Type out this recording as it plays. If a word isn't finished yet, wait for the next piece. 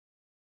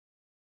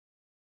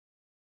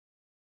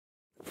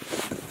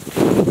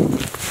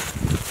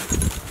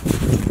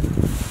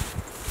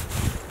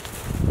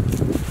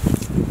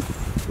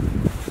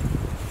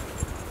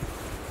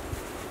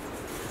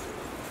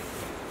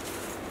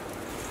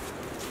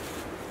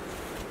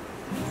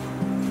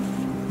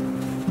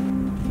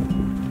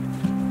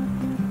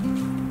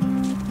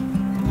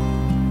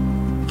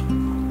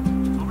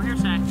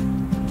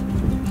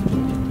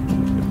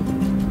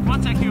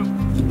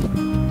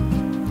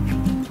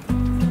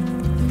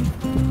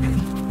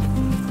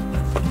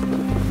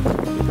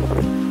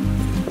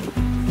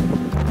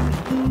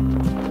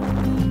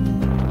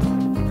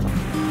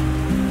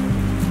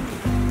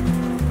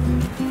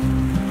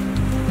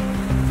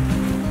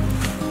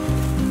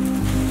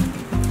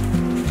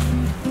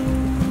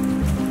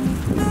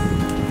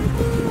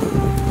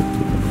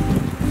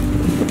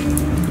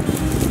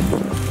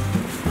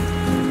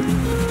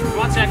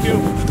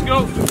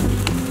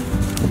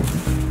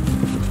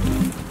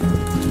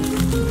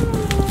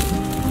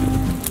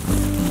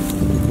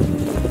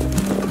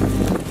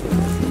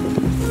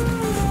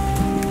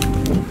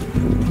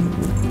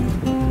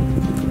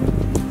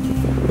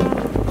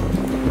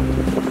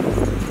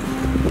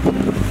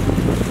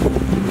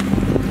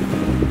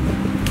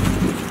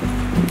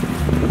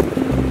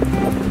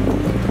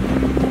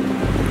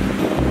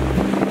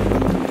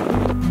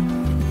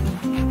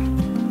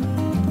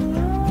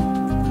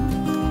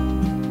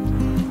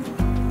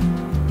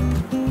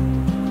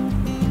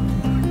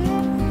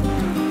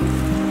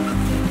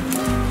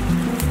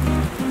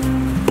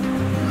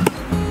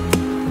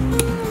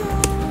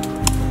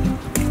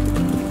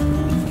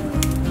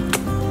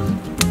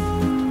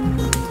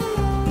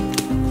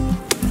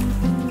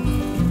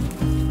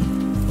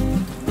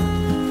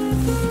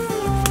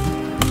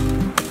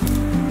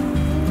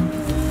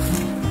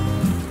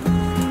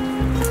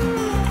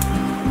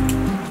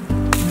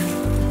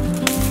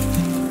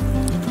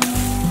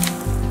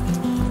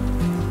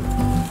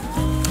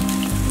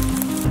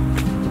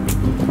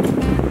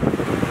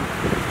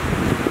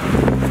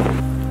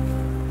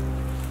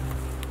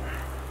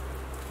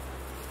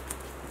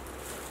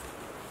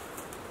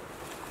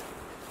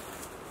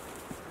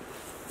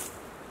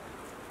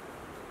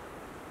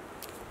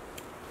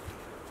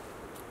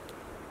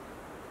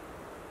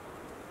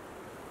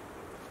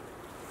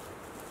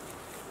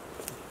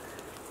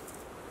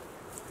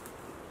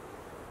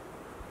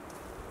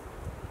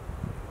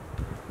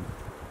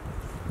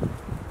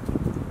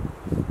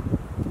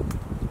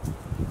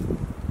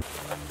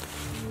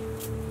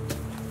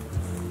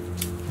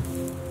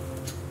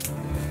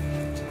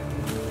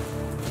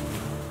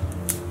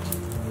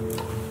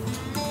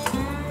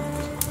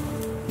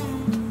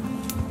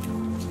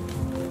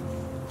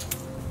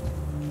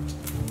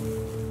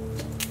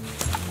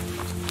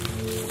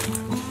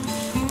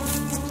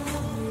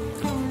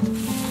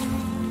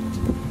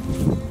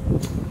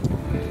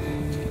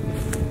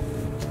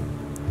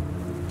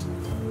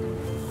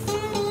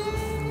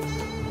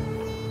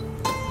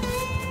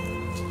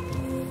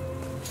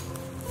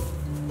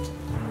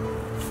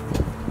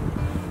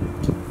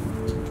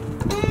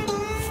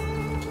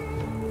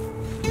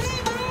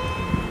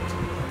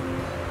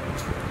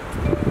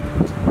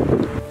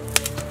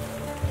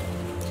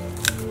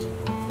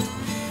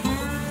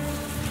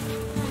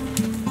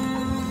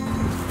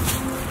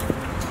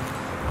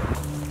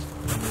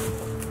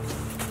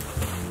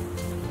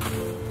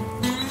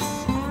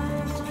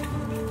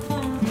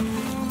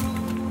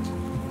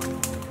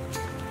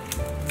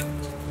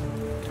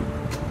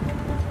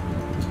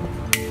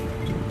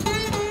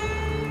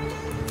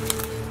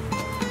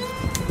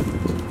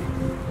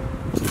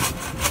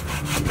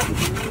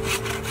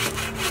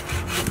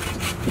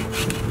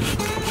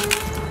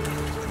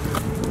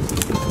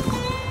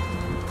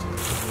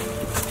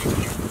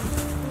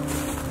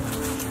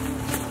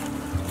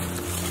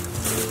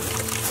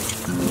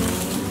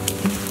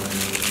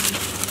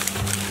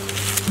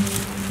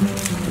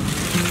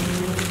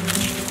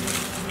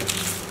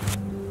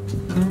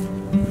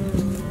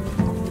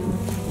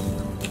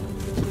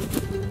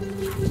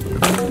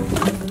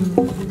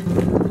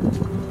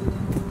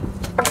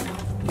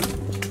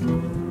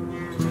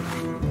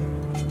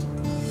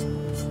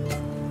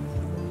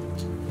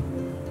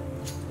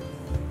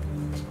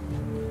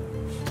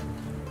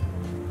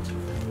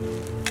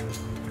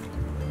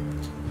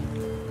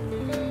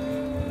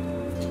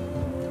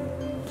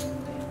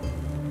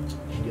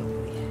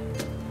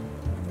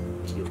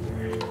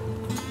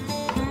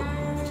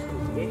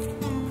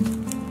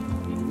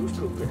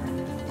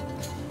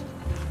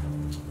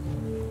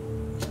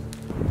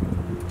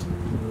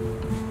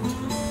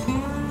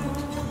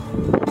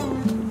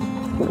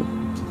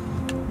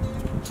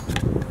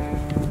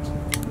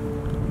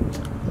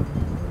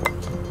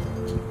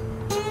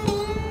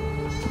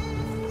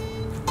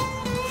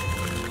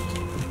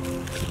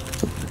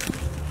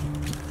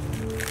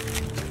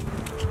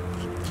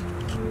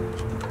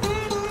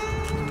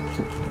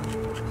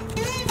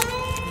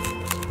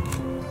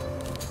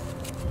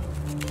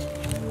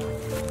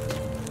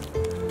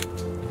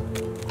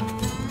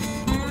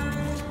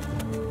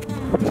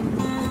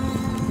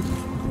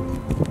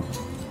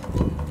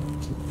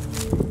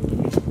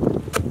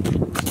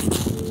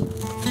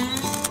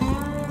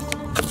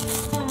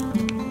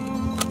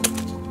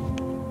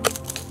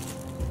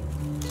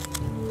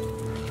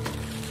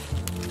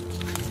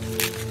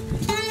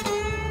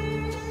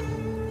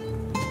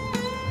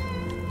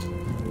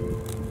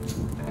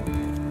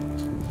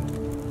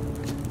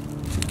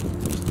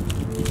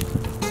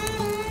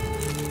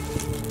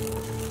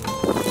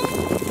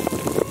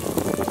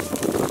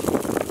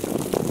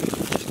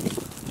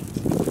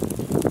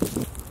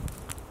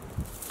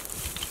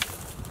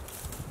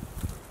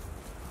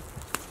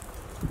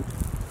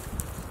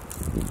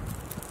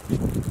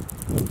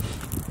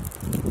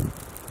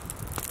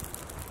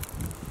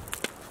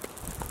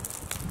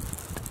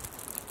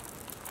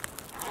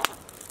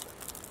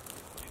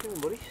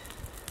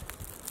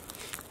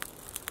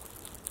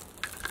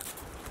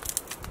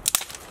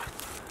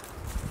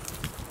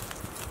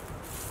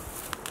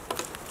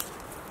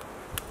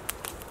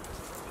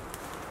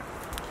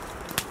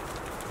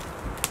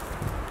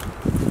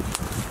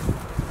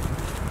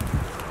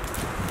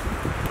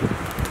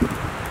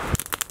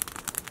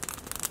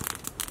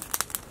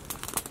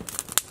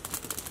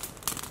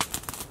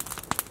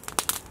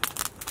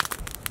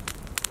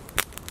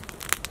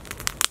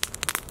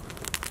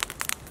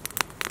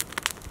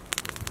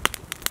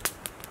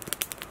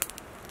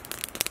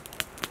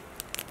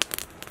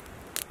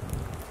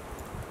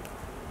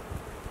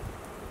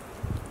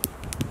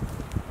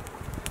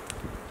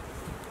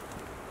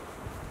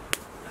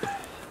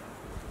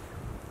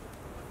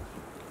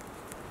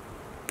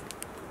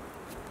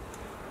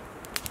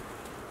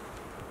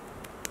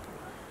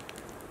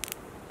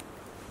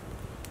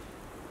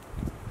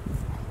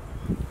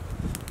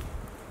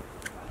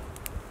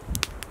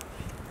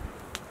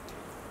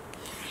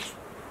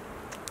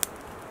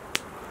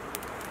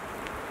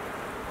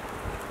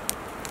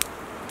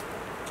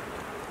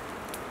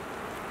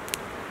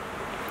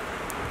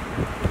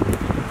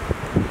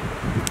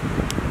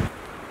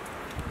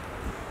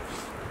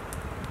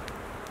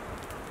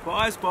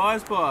Boys.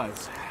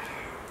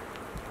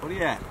 What are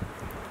you at?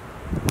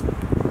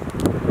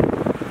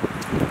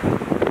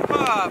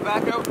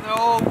 Back out in the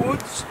old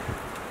woods.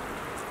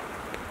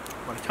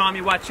 By the time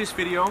you watch this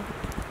video,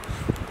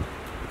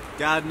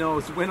 God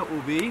knows when it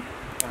will be.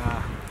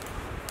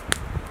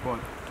 But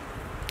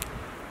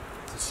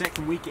it's the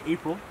second week of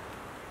April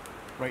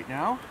right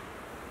now.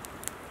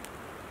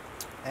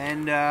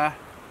 And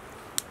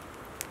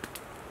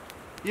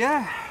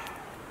yeah,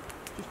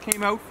 just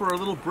came out for a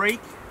little break.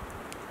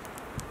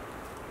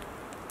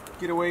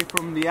 Get away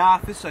from the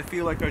office. I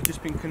feel like I've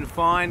just been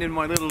confined in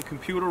my little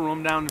computer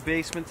room down in the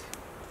basement,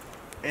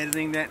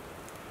 editing that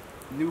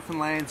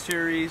Newfoundland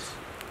series.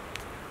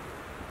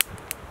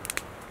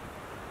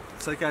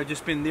 It's like I've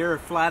just been there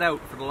flat out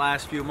for the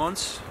last few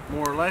months,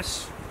 more or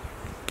less.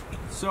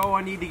 So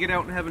I need to get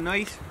out and have a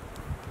night.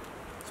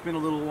 It's been a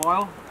little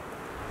while.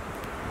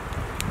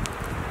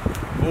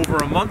 Over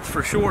a month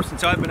for sure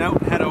since I've been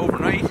out and had an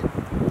overnight.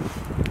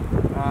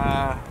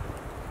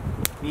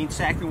 Me and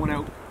Saku went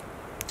out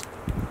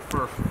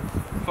for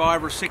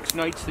 5 or 6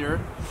 nights there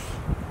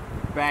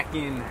back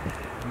in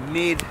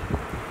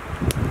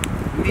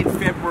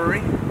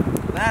mid-February,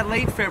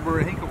 late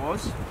February I think it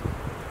was.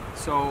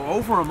 So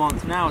over a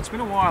month now. It's been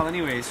a while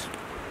anyways,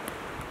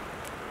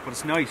 but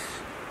it's nice.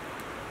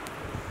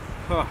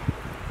 I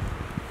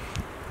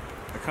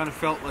kind of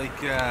felt like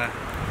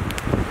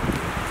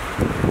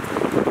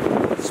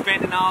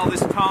spending all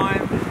this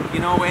time, you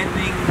know,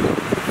 editing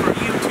for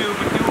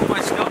YouTube and doing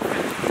my stuff,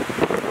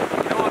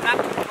 and you know, I'm not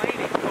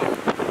complaining, but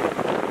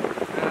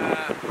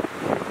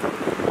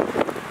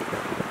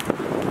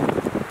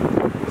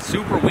it's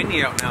super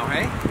windy out now,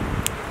 hey?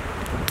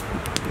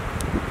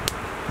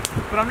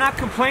 But I'm not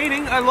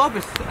complaining, I love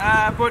it,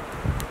 but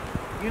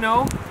you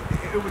know,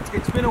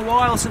 it's been a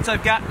while since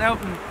I've gotten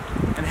out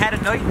and had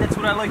a night, and that's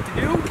what I like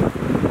to do.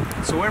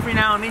 So every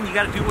now and then you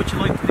gotta do what you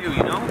like to do,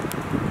 you know?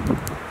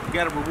 You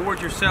gotta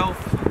reward yourself,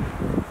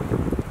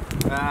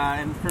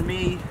 and for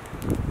me,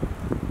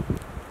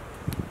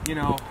 you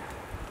know,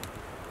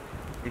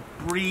 it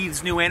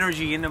breathes new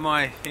energy into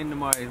my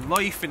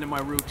life, into my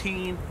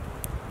routine,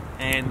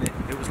 and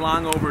it was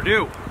long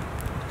overdue.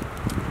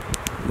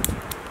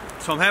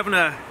 So I'm having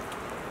a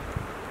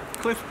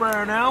Cliff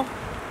Bar now,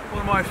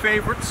 one of my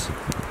favorites,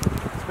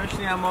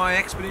 especially on my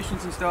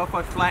expeditions and stuff.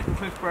 I flatten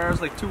Cliff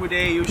Bars like 2 a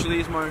day usually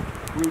is my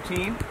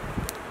routine.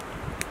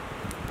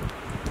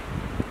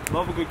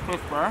 Love a good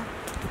Cliff Bar.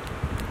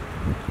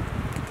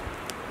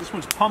 This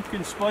one's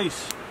pumpkin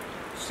spice,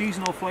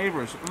 seasonal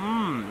flavors.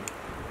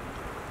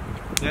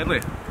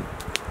 Deadly.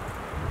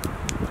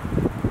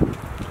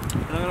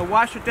 And I'm gonna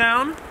wash it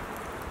down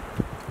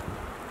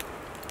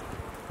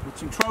with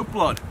some trout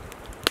blood.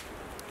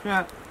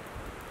 Yeah.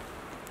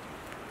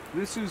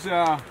 This is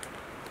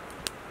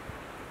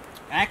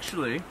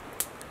actually,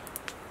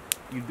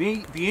 you'd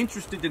be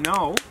interested to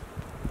know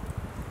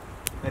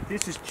that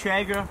this is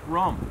chaga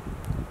rum.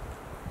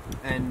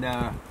 And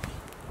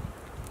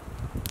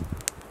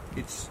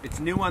it's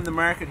new on the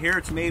market here.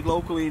 It's made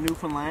locally in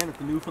Newfoundland at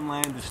the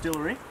Newfoundland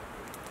Distillery,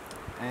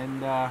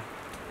 and I've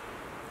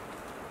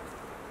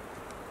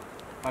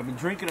been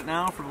drinking it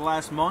now for the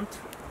last month.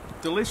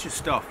 Delicious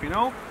stuff, you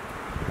know.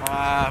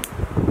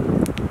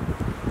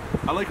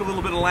 I like a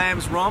little bit of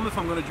lamb's rum if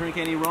I'm going to drink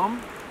any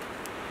rum,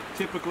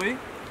 typically.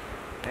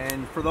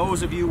 And for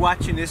those of you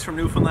watching this from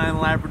Newfoundland and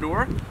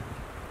Labrador,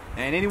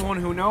 and anyone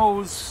who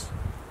knows,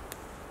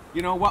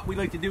 you know, what we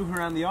like to do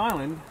here on the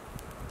island,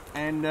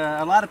 and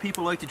a lot of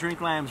people like to drink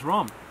lamb's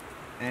rum,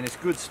 and it's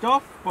good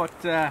stuff,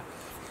 but I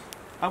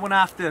went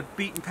off the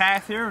beaten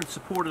path here and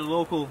supported a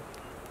local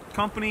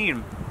company,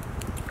 and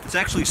it's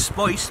actually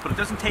spiced, but it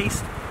doesn't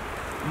taste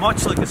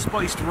much like a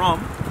spiced rum.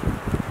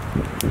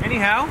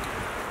 Anyhow,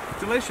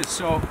 delicious.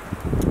 So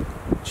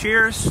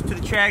cheers to the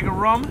chaga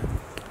rum,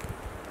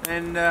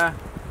 and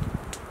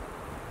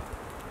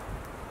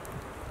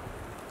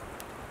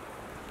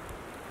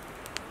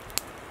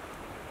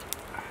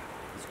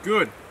it's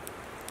good.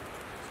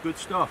 It's good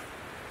stuff.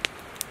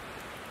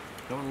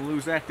 Don't want to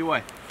lose that, do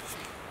I?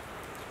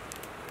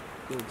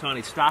 Little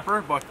tiny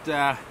stopper, but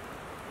yeah.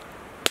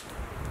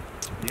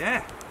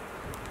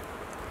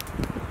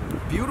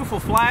 Beautiful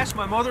flask.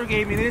 My mother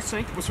gave me this. I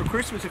think it was for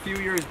Christmas a few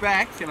years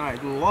back, and I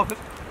love it.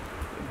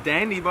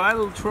 Dandy by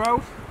little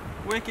trout.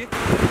 Wicked.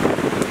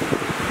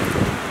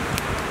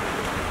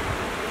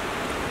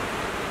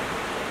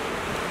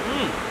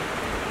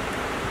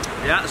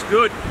 Yeah, it's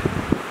good.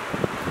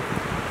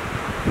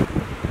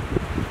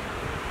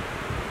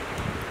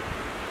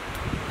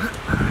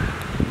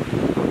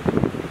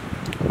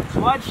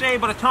 So I'd say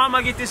by the time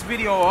I get this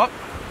video up,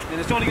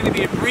 and it's only going to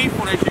be a brief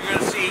one as you're going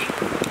to see,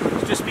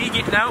 it's just me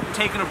getting out and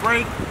taking a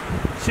break,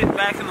 sitting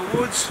back in the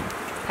woods,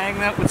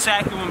 hanging out with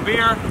Saku and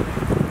beer.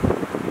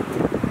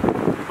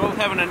 We're both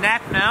having a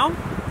nap now,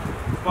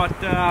 but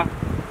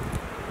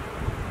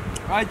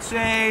I'd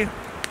say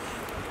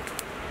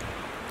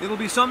it'll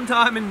be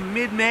sometime in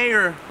mid-May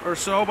or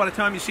so by the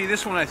time you see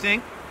this one, I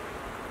think.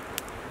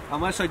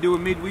 Unless I do a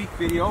midweek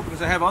video,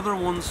 because I have other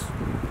ones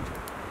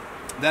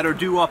that are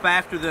due up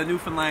after the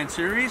Newfoundland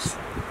series.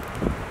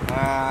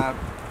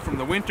 from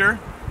the winter,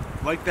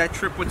 like that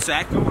trip with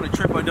Sacco and a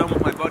trip I done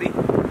with my buddy.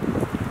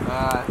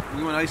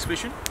 We went ice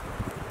fishing.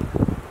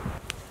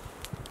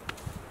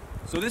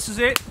 So this is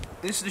it.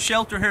 This is the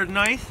shelter here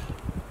tonight.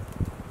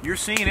 You're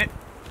seeing it.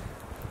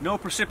 No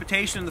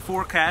precipitation in the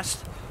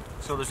forecast,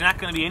 so there's not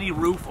going to be any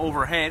roof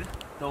overhead,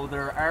 though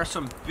there are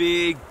some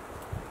big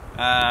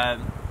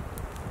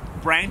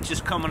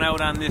branches coming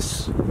out on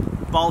this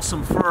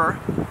balsam fir,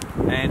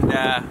 and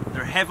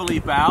they're heavily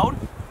bowed,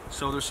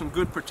 so there's some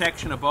good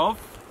protection above.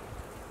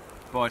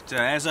 But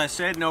as I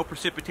said, no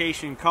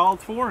precipitation called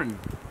for, and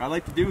I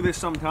like to do this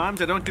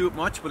sometimes. I don't do it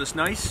much, but it's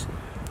nice.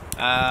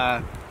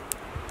 I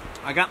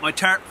got my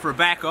tarp for a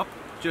backup,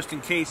 just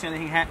in case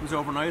anything happens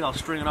overnight. I'll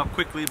string it up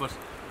quickly, but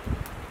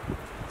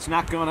it's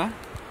not gonna.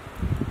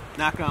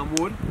 Knock on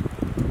wood.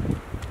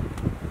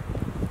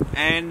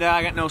 And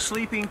I got no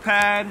sleeping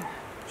pad,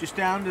 just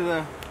down to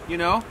the, you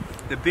know,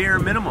 the bare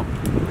minimum.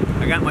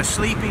 I got my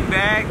sleeping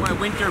bag, my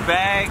winter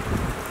bag.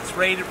 It's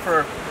rated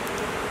for,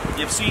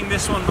 you've seen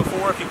this one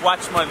before if you've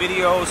watched my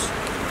videos.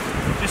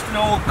 Just an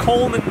old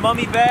Coleman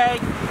mummy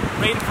bag,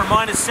 rated for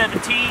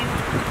 -17.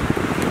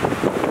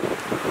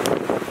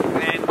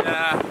 And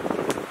I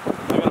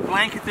got a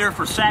blanket there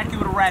for Sacco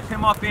to wrap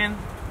him up in,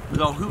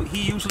 though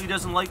he usually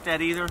doesn't like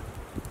that either.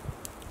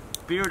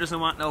 Beer doesn't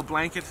want no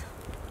blanket.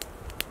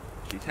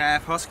 She's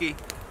half husky.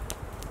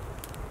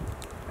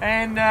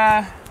 And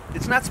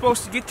it's not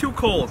supposed to get too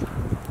cold.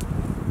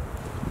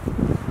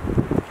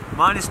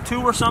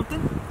 -2 or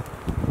something,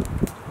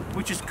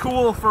 which is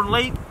cool for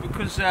late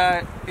because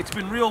it's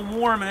been real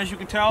warm, and as you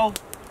can tell,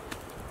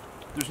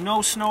 there's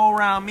no snow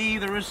around me.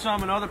 There is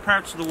some in other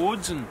parts of the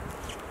woods, and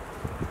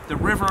the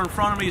river in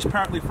front of me is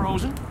partly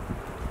frozen.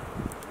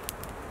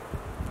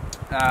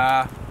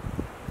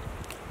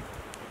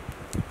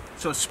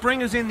 So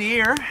spring is in the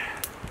air,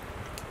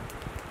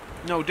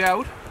 no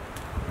doubt.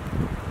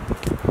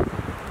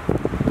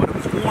 But it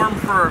was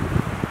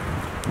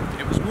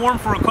warm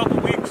for a couple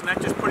weeks, and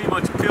that just pretty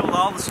much killed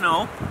all the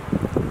snow.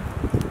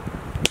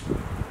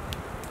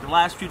 The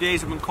last few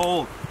days have been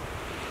cold.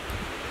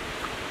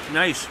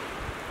 Nice.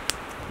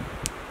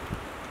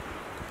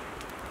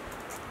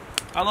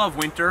 I love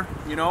winter,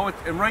 you know,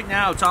 and right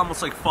now it's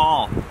almost like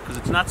fall because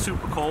it's not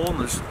super cold, and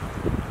there's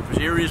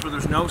areas where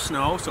there's no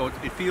snow, so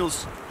it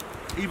feels,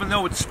 even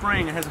though it's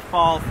spring, it has a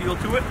fall feel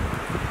to it.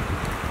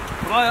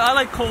 But I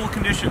like cold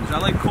conditions. I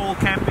like cold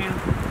camping,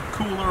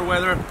 cooler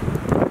weather.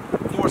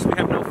 Of course, we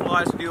have no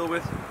flies to deal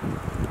with.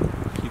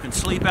 You can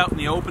sleep out in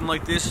the open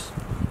like this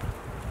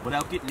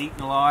without getting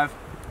eaten alive.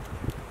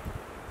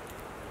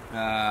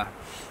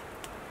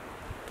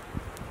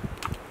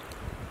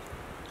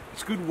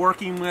 It's good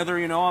working weather,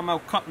 you know. I'm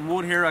out cutting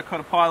wood here. I cut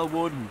a pile of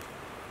wood and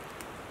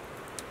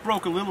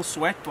broke a little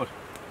sweat, but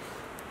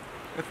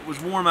if it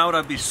was warm out,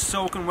 I'd be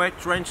soaking wet,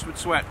 drenched with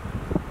sweat.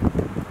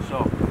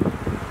 So,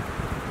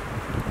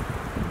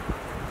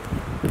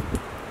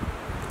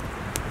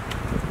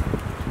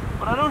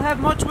 but I don't have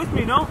much with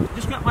me, no.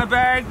 Just got my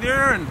bag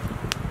there and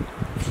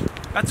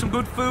got some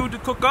good food to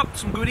cook up,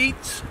 some good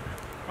eats.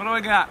 What do I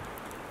got?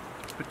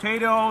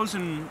 Potatoes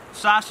and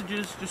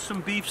sausages, just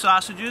some beef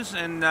sausages,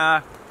 and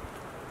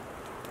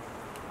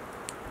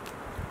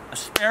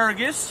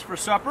asparagus for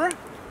supper.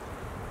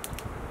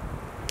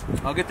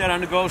 I'll get that on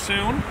the go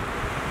soon.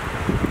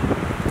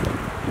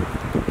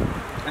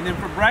 And then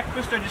for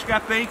breakfast, I just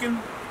got bacon,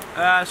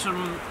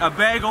 a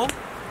bagel,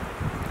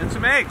 and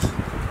some eggs,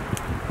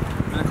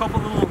 and a couple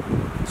little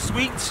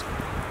sweets.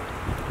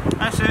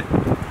 That's it.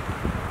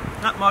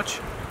 Not much.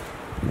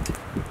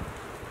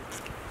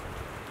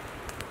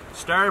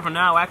 Starving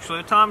now, actually.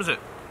 What time is it?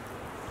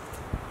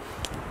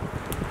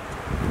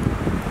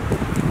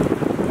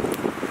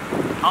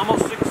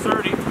 Almost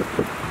 6:30.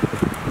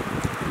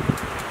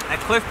 That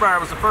Cliff Bar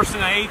was the first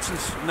thing I ate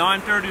since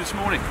 9:30 this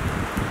morning.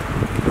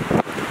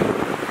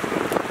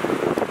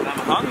 And I'm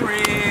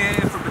hungry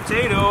for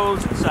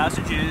potatoes and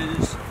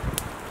sausages.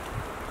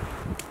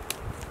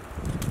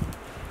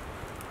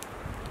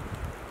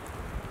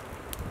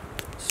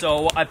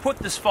 So I put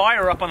this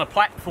fire up on a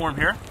platform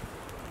here.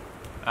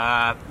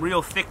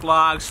 Real thick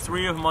logs,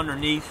 3 of them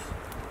underneath.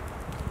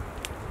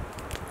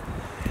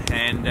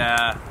 And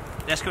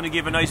that's going to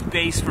give a nice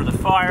base for the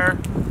fire.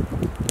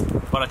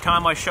 By the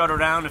time I shut her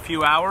down in a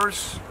few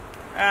hours,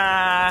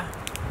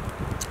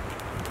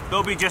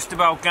 they'll be just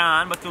about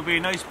gone, but there'll be a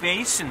nice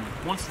base. And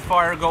once the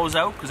fire goes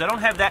out, because I don't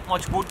have that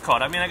much wood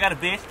cut. I mean, I got a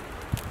bit,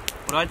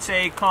 but I'd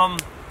say come,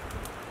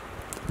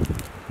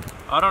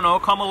 I don't know,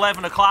 come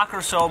 11 o'clock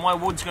or so, my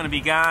wood's going to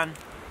be gone.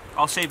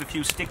 I'll save a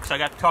few sticks I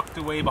got tucked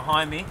away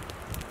behind me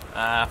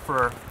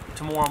for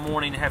tomorrow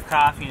morning to have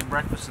coffee and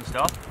breakfast and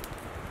stuff.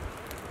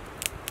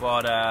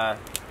 But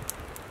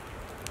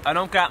I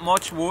don't got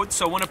much wood,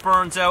 so when it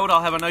burns out,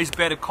 I'll have a nice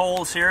bed of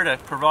coals here to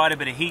provide a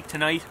bit of heat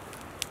tonight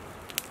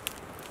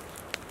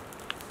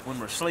when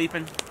we're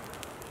sleeping.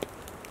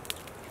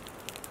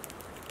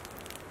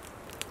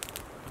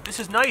 But this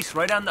is nice,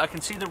 right on. I can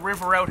see the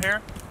river out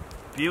here.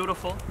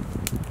 Beautiful.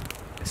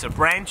 It's a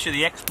branch of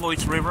the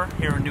Exploits River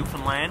here in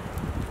Newfoundland.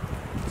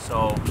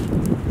 So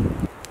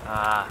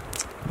I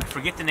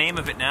forget the name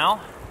of it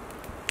now.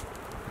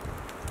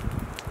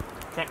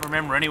 Can't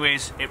remember.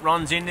 Anyways, it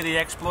runs into the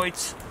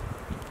exploits.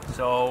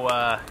 So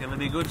it'll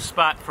be a good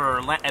spot for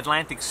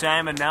Atlantic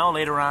salmon now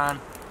later on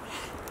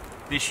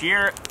this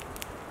year.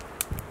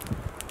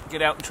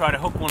 Get out and try to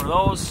hook one of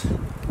those.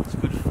 It's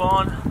good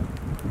fun.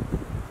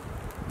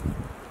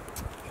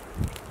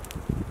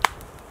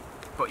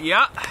 But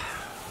yeah,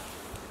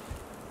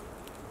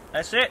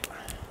 that's it.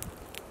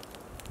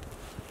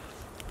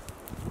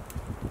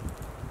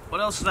 What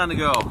else is on the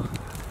go?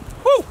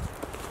 Woo!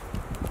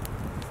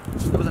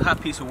 That was a hot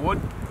piece of wood.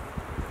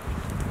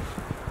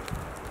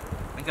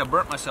 I think I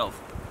burnt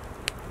myself.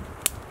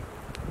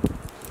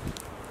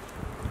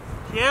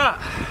 Yeah.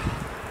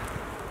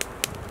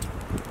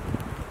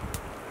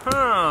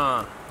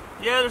 Huh.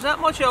 Yeah, there's not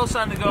much else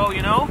on the go,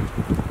 you know.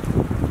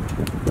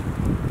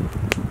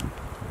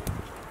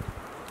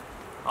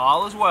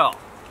 All is well.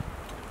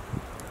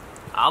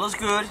 All is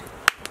good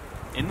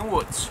in the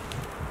woods.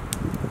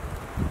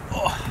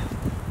 Oh.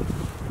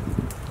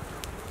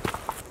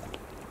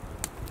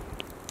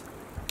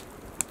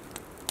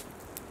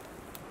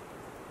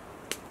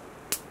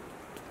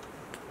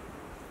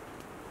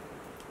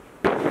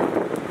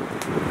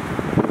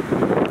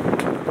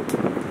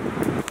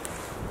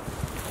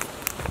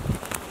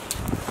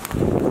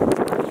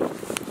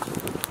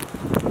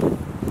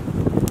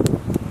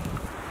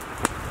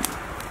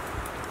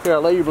 Here,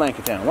 I'll lay your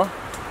blanket down, huh?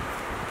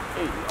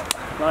 There you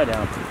go. Lie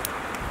down.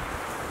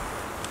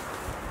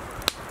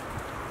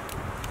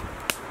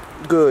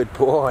 Good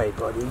boy,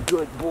 buddy.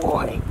 Good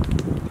boy.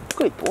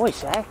 Good boy,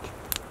 Sack.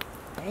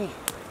 Hey.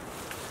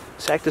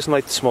 Sack doesn't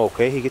like to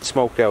smoke, eh? He gets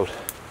smoked out.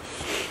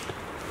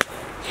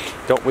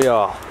 Don't we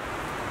all?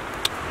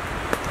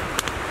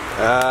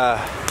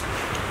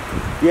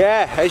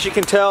 Yeah, as you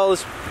can tell,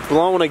 it's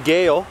blowing a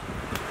gale.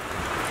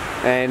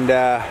 And,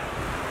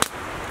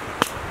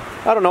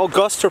 I don't know,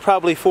 gusts are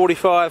probably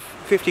 45,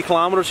 50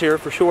 kilometers here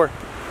for sure.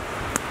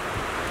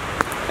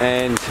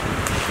 And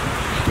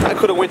I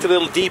could have went a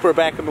little deeper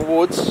back in the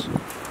woods,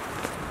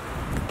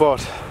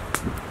 but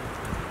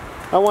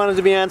I wanted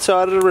to be on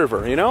side of the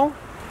river, you know?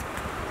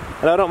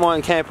 And I don't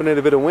mind camping in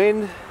a bit of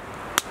wind,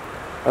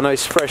 a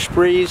nice fresh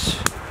breeze.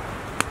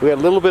 We got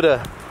a little bit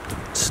of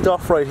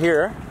stuff right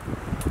here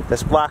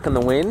that's blocking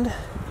the wind.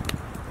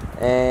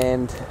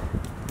 And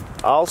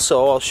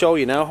also, I'll show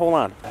you now, hold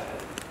on.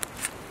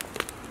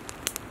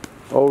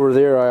 Over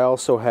there I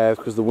also have,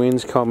 because the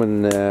wind's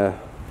coming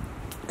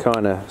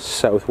kind of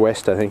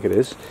southwest, I think it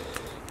is.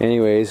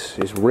 Anyways,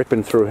 it's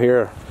ripping through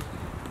here.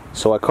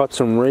 So I cut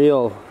some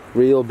real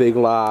big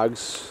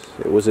logs.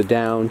 It was a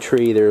down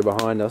tree there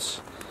behind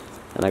us.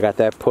 And I got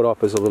that put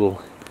up as a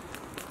little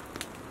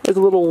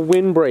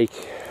windbreak.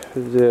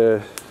 Because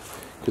the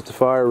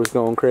fire was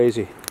going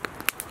crazy.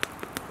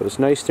 But it's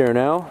nice there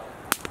now.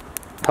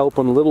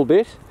 Helping a little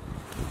bit.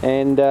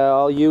 And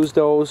I'll use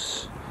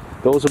those.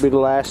 Those will be the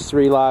last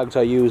 3 logs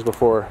I use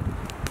before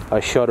I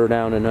shut her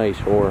down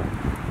tonight, or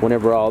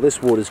whenever all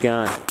this wood is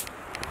gone.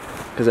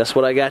 Because that's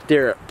what I got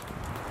there.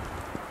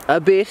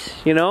 A bit,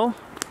 you know?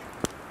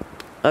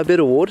 A bit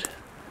of wood.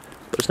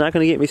 But it's not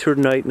going to get me through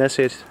the night, and that's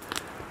it.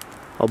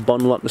 I'll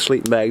bundle up in the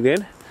sleeping bag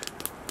then.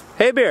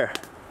 Hey, Bear!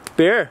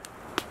 Bear!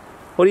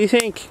 What do you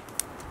think?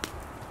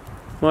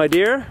 My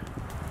dear?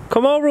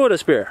 Come over with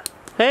us, Bear.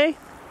 Hey?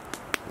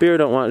 Bear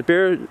don't want it.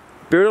 Bear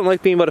don't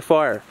like being by the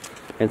fire.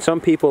 And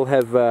some people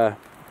have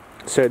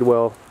said,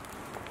 well,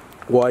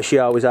 why is she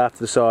always off to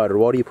the side, or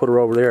why do you put her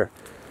over there?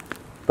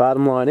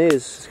 Bottom line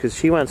is, because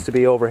she wants to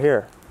be over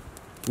here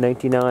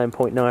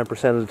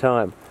 99.9% of the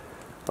time.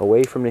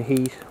 Away from the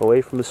heat,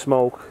 away from the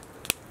smoke,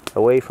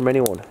 away from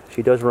anyone.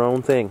 She does her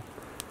own thing.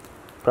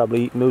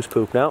 Probably eat moose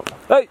poop now.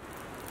 Hey!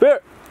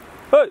 Bear!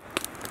 Hey!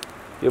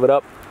 Give it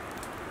up.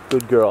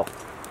 Good girl.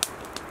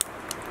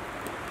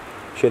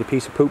 She had a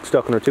piece of poop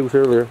stuck in her tooth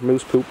earlier.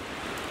 Moose poop.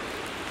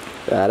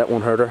 Ah, that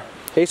won't hurt her.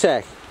 Hey,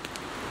 Sack.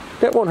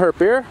 That won't hurt,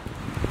 Bear.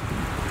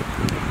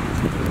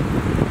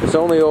 It's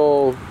only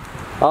all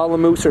the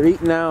moose are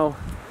eating now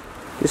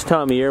this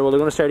time of year. Well, they're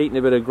going to start eating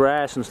a bit of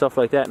grass and stuff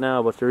like that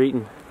now, but they're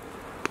eating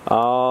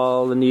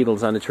all the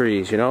needles on the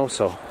trees, you know,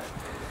 so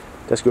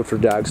that's good for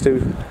dogs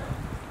too.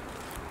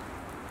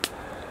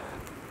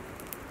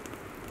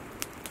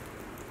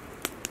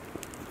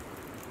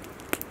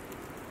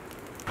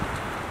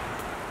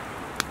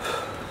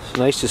 It's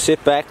nice to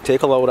sit back,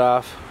 take a load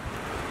off.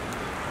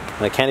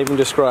 I can't even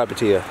describe it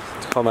to you.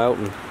 To come out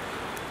and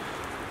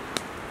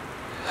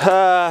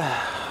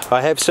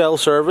I have cell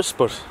service,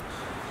 but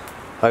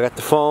I got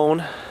the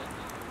phone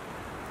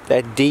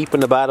that deep in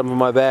the bottom of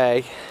my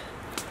bag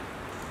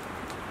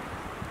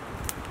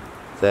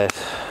that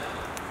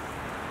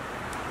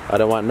I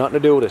don't want nothing to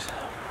do with it.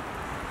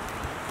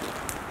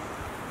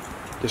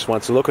 Just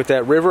wants to look at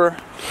that river,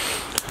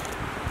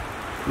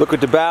 look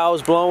at the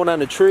boughs blowing on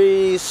the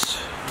trees,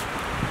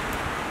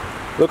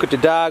 look at the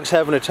dogs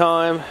having a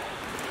time,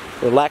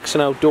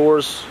 relaxing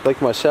outdoors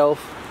like myself,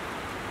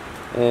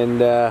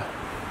 and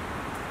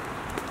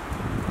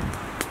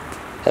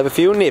have a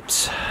few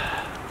nips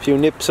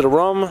of the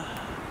rum, a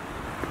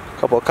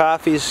couple of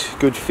coffees,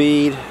 good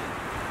feed,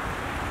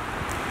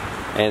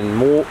 And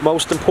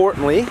most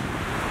importantly,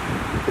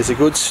 is a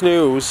good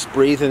snooze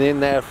breathing in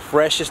that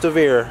freshest of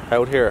air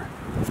out here.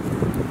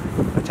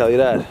 I tell you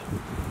that.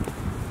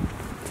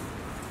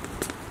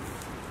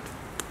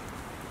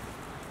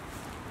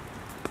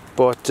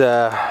 But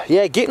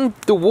yeah, getting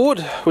the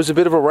wood was a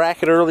bit of a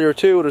racket earlier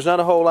too. There's not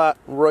a whole lot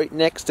right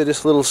next to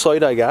this little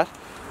site I got,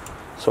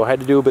 so I had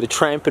to do a bit of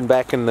tramping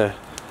back in the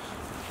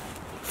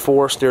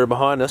forest there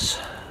behind us.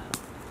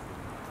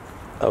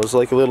 I was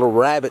like a little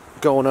rabbit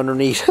going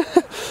underneath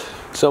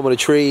some of the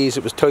trees.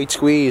 It was tight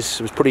squeeze.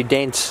 It was pretty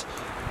dense.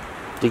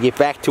 To get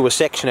back to a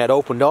section that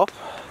opened up,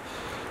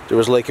 there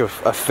was like a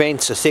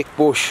fence, a thick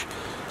bush.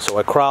 So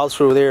I crawled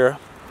through there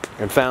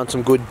and found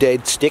some good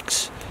dead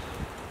sticks.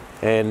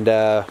 And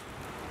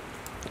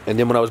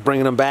then when I was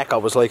bringing them back, I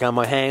was like on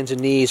my hands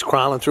and knees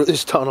crawling through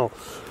this tunnel.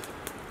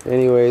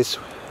 Anyways,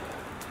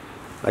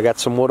 I got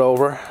some wood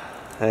over,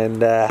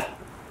 and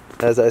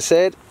as I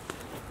said,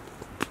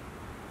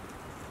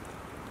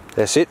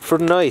 that's it for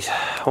tonight.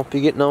 Hope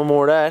you get no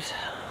more of that.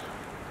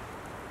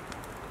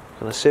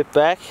 Gonna sit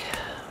back,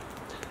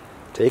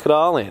 take it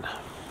all in.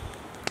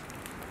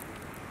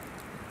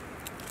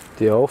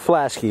 The old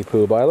flasky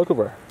poo by, look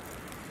over.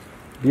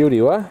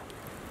 Beauty, what?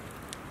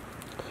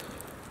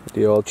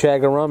 The old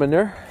chagga rum in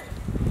there.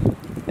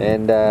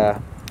 And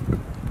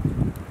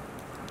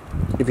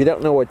if you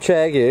don't know what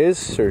chag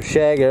is, or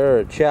shagga,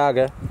 or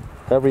chaga,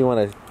 however you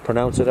want to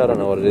pronounce it, I don't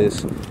know what it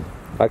is.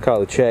 I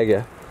call it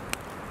chagga.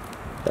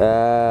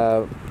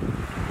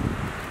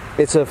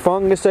 It's a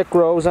fungus that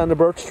grows on the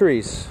birch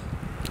trees.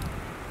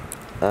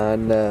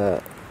 And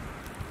on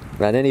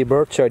any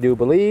birch, I do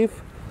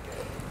believe.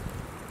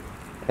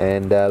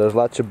 And there's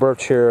lots of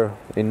birch here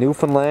in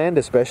Newfoundland,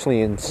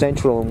 especially in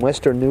central and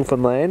western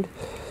Newfoundland.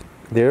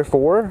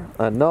 Therefore,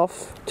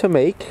 enough to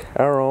make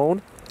our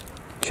own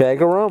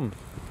chagga rum,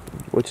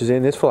 which is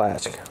in this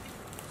flask.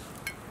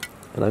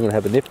 And I'm going to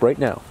have a nip right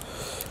now.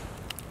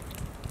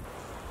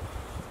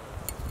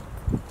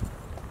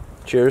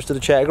 Cheers to the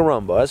chagga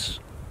rum, boys.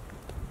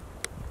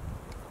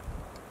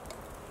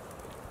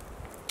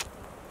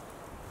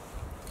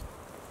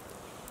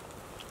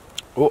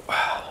 Oh,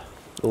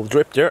 little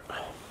drip there.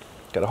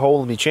 Got a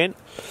hole in my chin.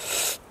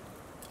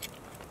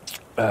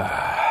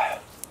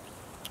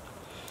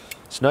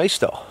 It's nice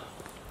though.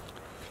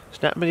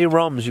 There's not many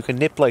rums you can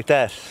nip like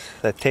that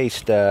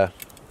taste nice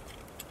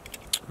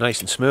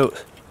and smooth.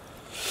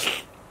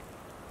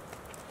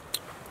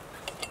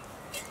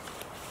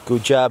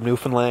 Good job,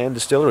 Newfoundland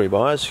Distillery,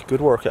 boys.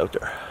 Good work out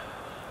there.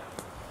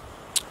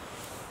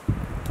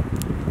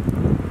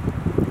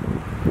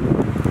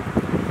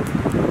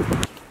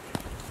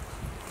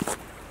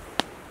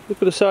 Look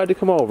who decided to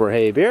come over,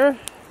 hey beer.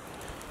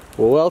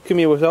 We'll welcome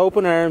you with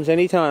open arms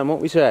anytime,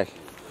 won't we, Zach?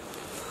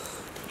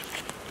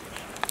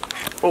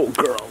 Oh,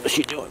 girl, what's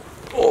she doing?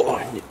 Oh,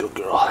 good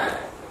girl.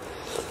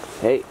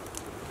 Hey,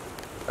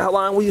 how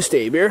long will you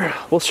stay, beer?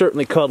 We'll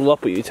certainly cuddle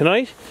up with you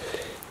tonight.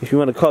 If you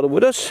want to cuddle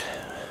with us,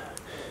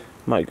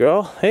 my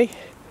girl, hey.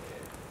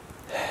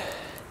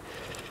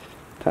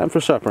 Time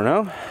for supper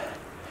now.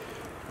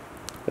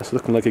 That's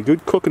looking like a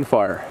good cooking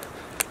fire.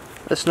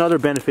 That's another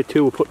benefit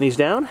too of putting these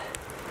down,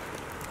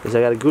 is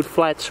I got a good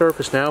flat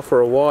surface now for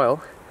a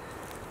while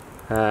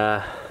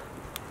to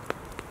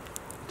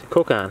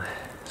cook on.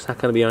 It's not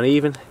going to be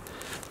uneven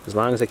as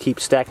long as I keep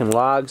stacking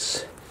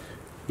logs,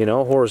 you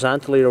know,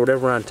 horizontally or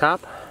whatever on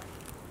top.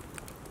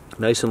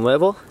 Nice and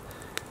level,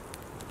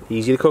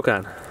 easy to cook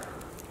on.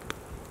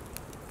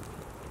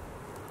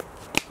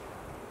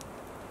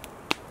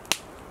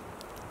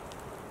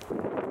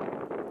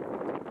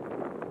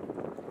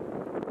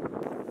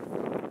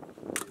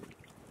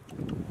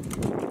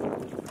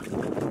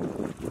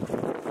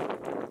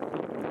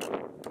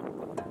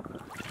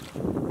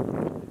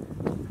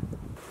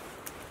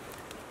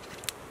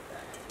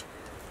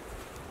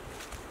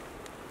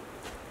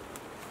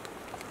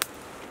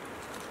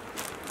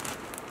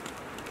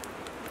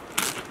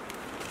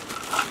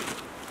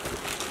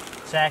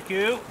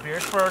 Saku,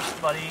 beer's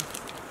first, buddy.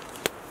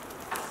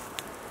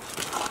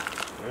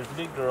 There's the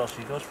big girl,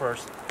 she goes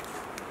first.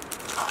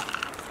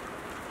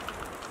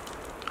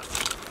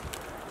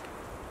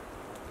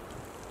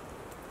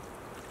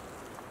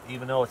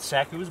 Even though it's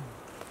Saku's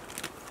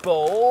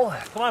bowl.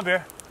 Come on,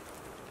 beer.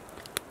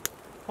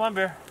 Come on,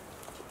 beer.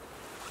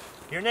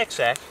 You're next,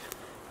 Sack.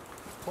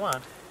 Come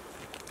on.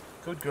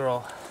 Good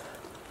girl.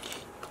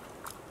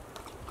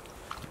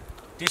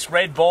 This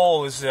red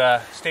bowl is,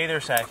 stay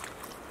there, Sack.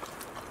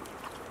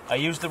 I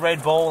use the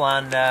red bowl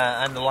on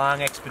the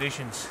long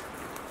expeditions,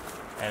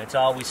 and it's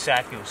always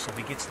Saku, so if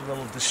he gets a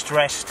little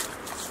distressed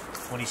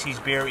when he sees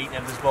beer eating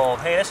out of his bowl,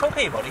 hey, that's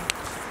okay, buddy.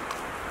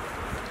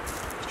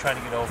 He's trying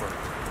to get over.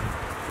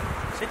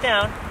 Sit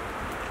down.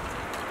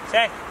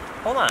 Sack,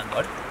 hold on,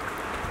 bud.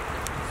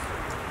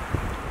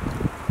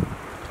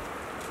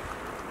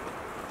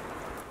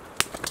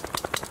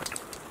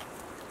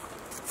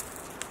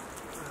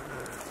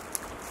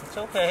 It's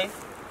okay.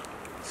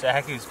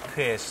 Saku's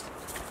pissed.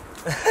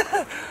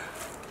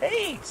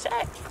 Hey,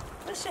 Sack,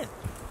 listen.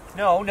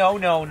 No.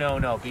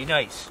 Be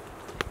nice.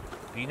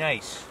 Be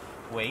nice.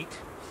 Wait.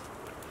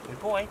 Good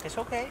boy. That's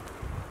okay.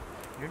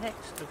 You're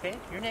next, okay?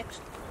 You're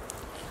next.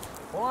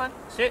 Go on.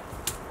 Sit.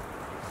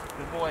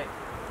 Good boy.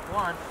 Go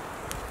on.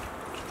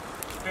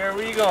 Where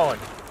are you going?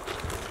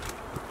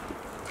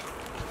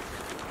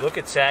 Look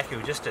at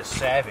Saku, just a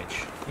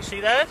savage. You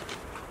see that?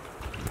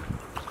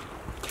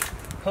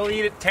 He'll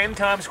eat it 10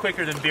 times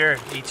quicker than Beer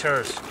eats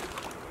hers.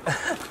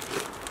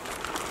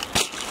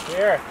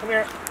 Beer, come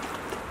here.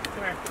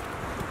 Come here.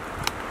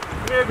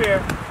 Come here,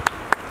 Beer.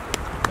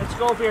 Let's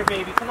go, Beer,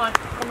 baby. Come on.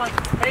 Come on.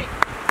 Hey.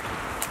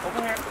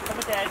 Over here. Come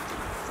with Dad.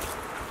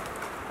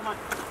 Come on.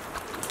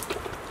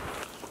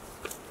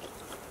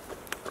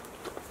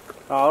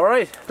 All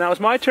right, now it's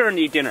my turn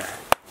to eat dinner.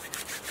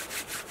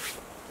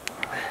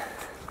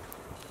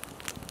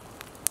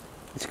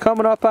 It's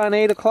coming up on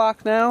 8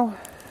 o'clock now,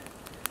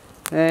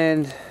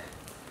 and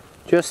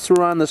just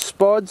threw on the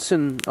spuds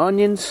and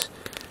onions.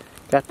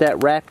 Got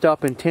that wrapped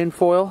up in tin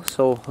foil,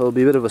 so it'll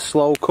be a bit of a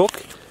slow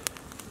cook.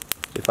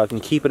 If I can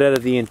keep it out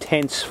of the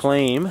intense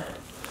flame,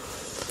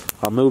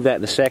 I'll move that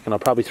in a second. I'll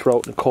probably throw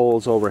it in the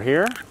coals over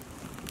here.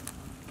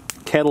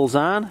 Kettle's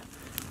on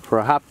for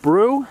a hot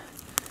brew.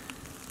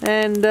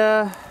 And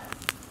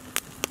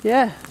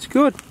yeah, it's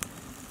good.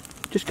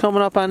 Just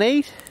coming up on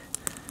 8.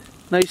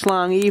 Nice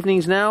long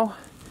evenings now.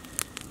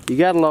 You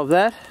gotta love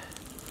that.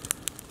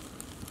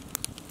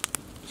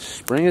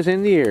 Spring is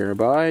in the air,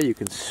 boy. You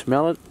can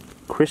smell it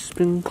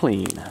crisp and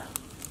clean.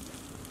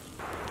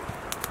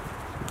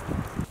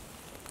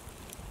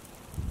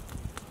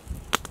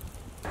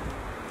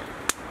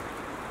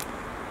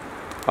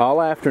 All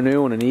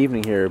afternoon and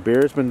evening here,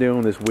 Beer's been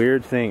doing this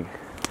weird thing.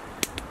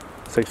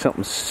 It's like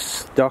something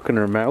stuck in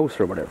her mouth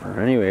or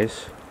whatever.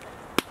 Anyways,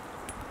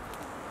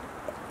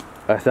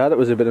 I thought it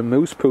was a bit of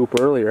moose poop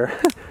earlier,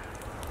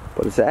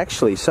 but it's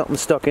actually something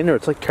stuck in there.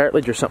 It's like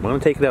cartilage or something. I'm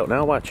gonna take it out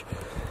now. Watch.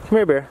 Come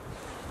here, Beer.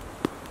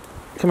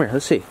 Come here.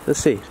 Let's see. Let's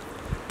see.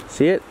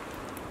 See it?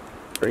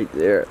 Right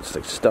there. It's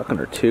like stuck in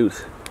her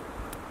tooth.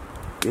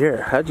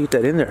 Beer, how'd you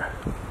get that in there?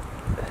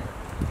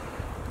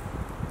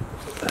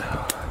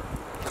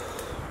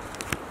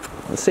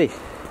 Let's see.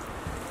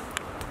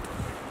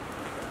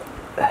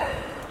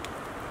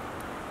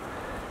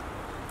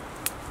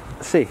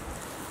 Let's see.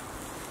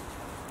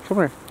 Come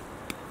here.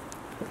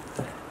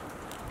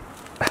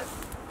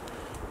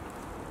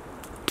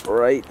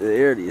 Right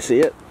there. Do you see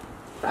it?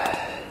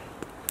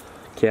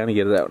 Can't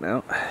get it out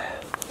now.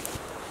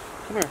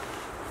 Come here.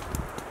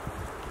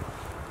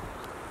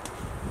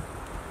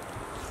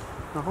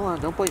 No, hold on.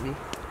 Don't bite me.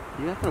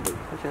 You're not gonna bite me.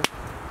 Watch out.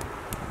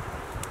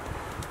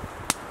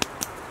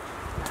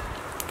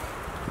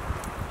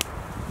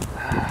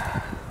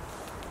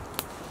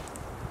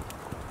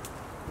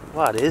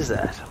 What is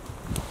that?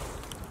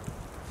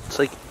 It's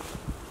like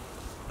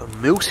a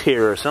moose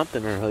hair or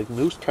something, or like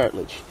moose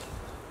cartilage.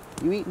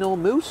 You eating old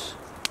moose?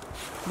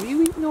 Are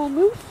you eating old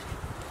moose?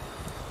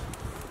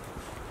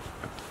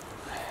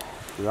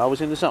 You're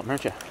always into something,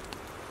 aren't you?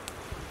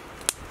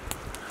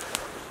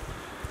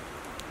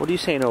 What are you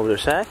saying over there,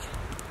 Sack?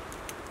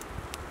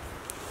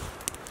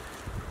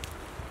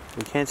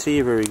 We can't see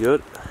you very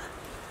good.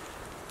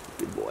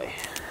 Good boy.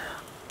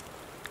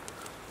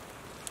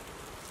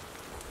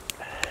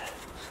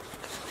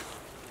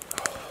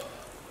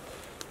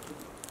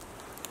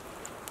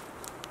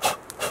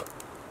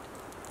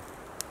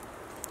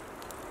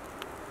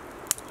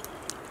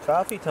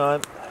 Coffee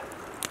time.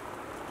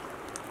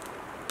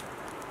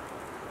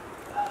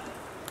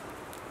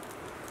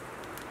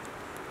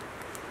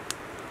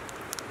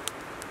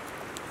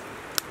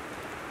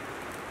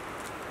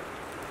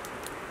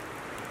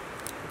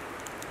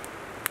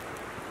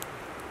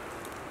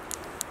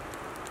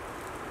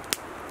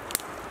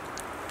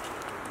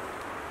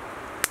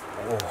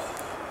 Oh,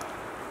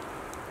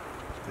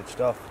 good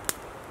stuff.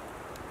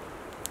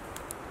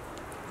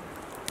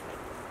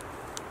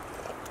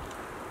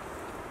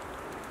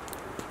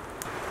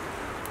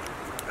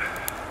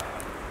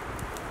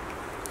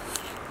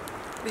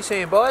 What are you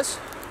saying, boys?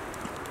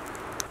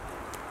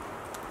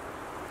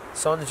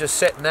 Sun's just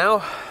setting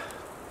now.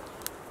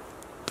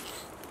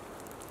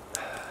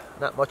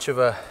 Not much of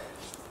a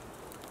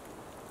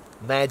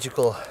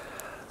magical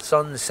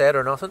sunset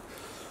or nothing.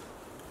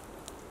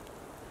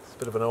 It's a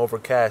bit of an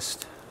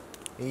overcast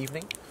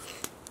evening.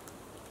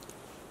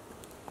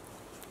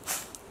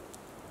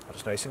 But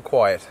it's nice and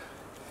quiet.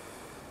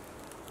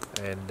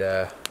 And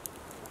this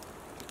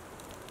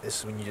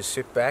is when you just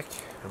sit back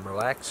and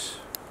relax,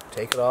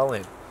 take it all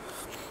in.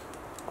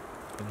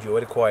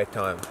 Enjoy the quiet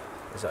time,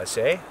 as I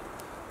say.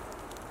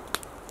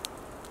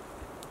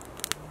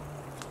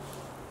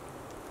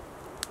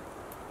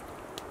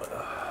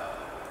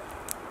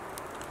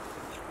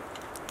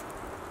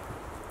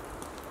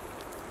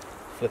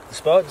 Flip the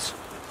spuds.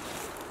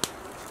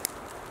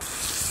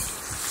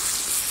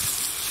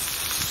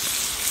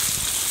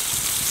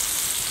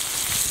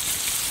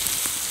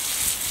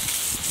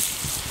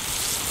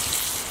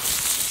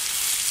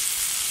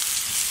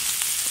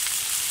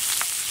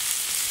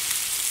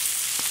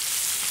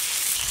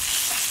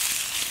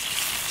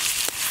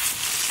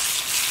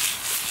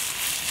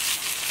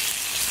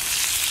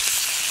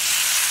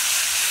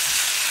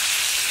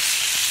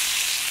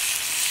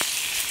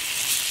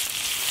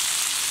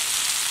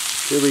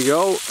 Here we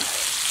go.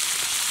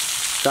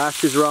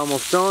 Sausages are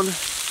almost done.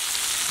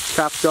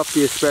 Chopped up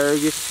the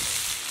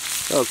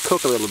asparagus. They'll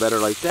cook a little better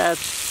like that.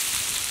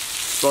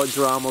 Spuds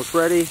are almost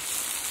ready.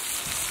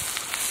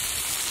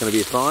 It's going to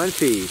be a fine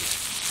feed.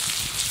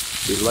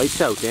 Be lights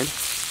out then.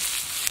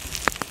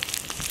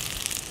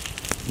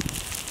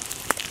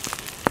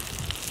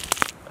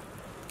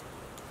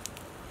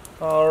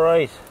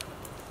 Alright.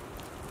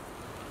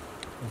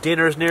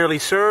 Dinner's nearly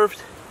served.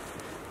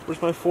 Where's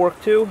my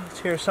fork too? It's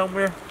here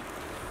somewhere.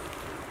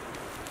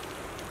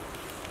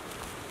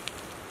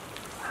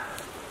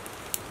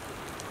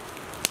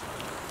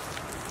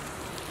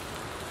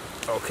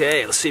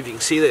 Okay, let's see if you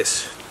can see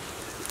this.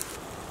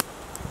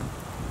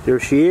 There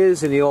she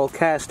is in the old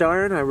cast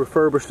iron. I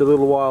refurbished a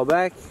little while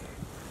back.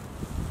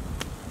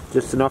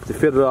 Just enough to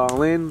fit it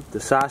all in. The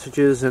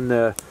sausages and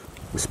the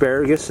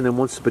asparagus, and then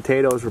once the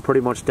potatoes were pretty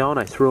much done,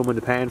 I threw them in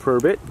the pan for a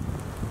bit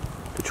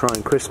to try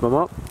and crisp them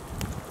up.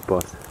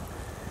 But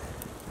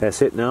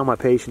that's it now. My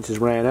patience has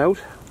ran out.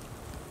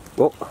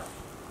 Well,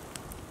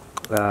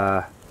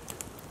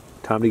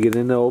 time to get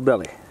in the old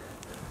belly.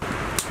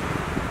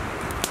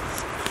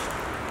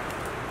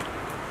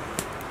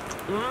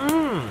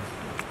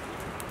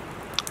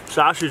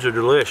 Sausages are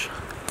delish.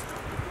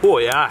 Oh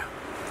yeah,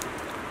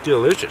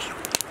 delicious.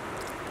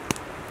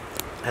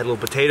 Had a little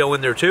potato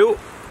in there too.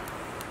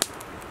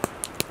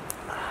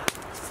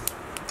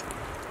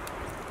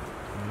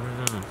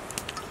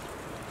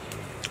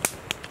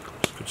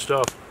 It's good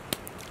stuff.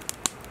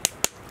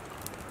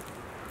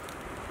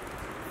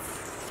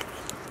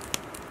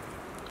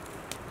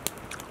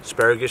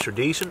 Asparagus are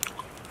decent.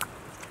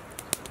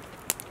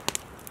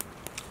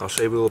 I'll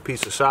save a little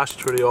piece of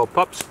sausage for the old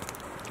pups.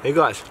 Hey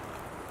guys.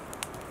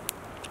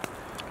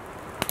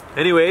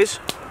 Anyways,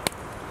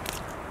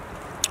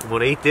 I'm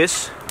gonna eat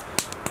this.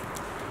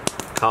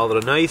 Call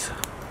it a night.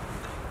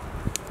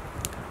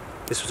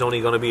 This was only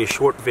gonna be a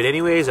short vid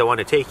anyways. I want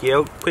to take you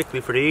out quickly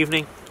for the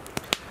evening,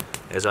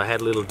 as I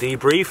had a little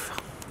debrief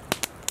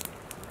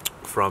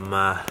from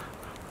the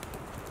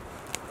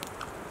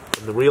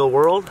real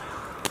world,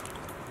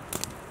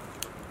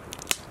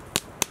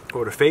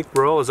 or the fake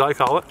world as I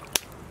call it.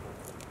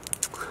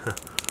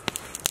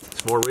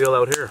 It's more real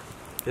out here,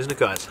 isn't it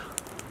guys?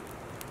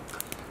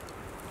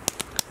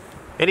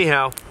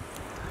 Anyhow,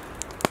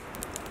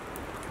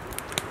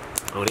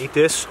 I'm gonna eat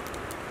this,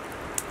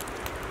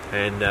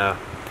 and I'll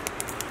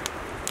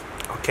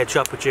catch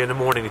up with you in the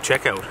morning to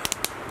check out.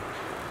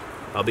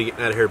 I'll be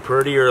getting out of here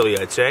pretty early,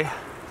 I'd say.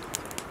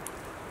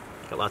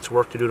 Got lots of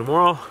work to do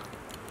tomorrow.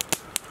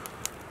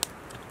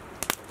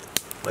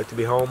 Like to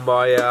be home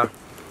by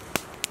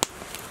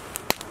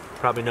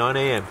probably 9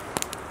 a.m.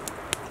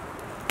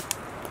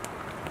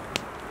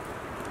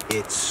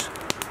 It's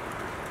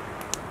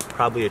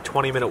probably a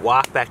 20-minute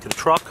walk back to the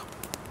truck,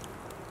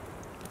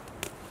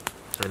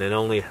 and then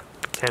only a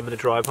 10-minute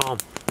drive home.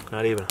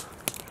 Not even.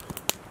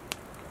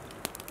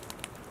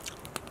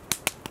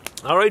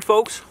 Alright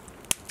folks,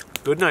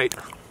 good night.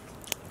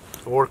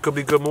 Or it could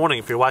be good morning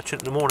if you're watching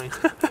it in the morning.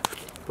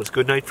 But it's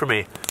good night for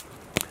me.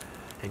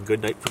 And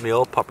good night from the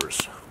old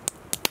puppers.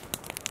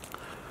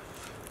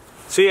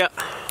 See ya.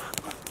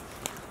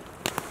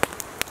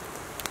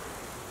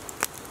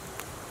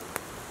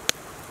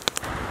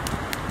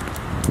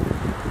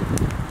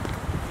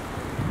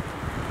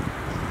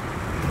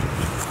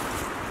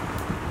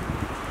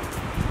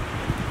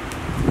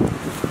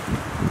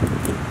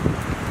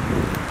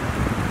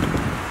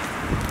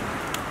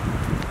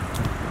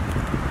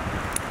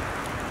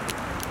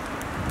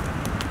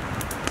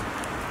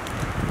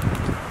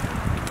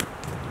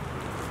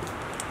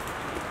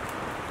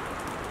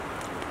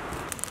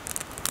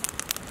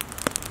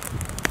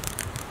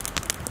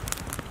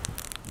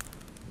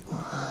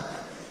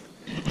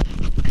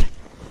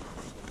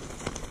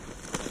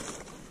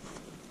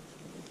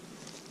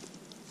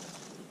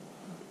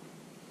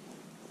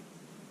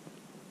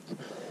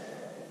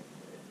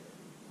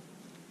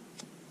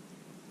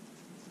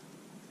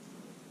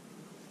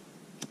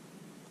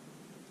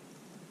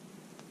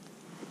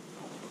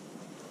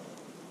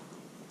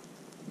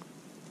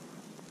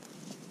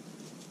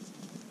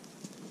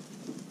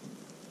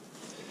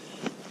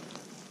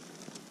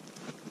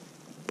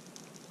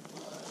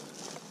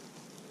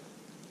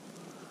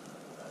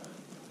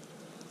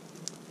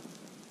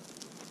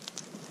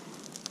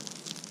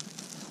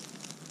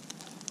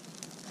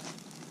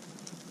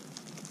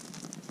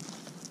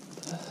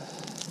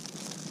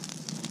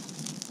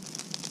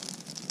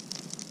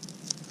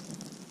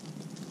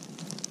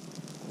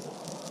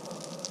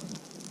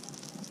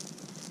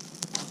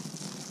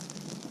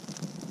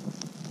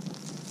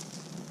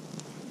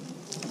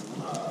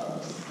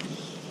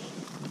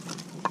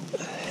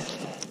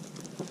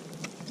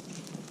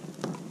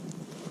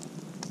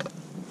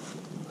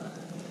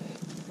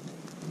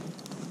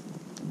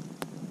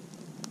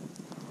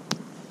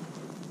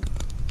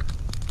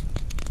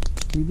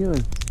 What are you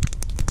doing?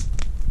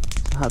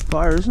 It's a hot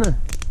fire, isn't it?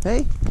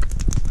 Hey?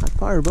 Hot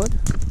fire, bud.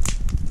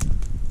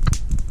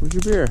 Where's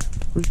your beer?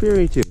 Where's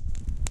Beery to?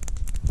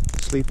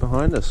 Sleep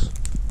behind us.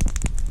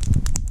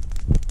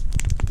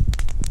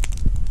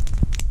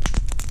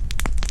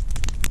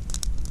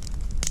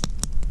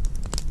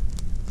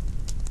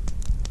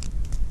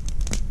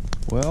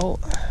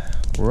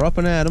 We're up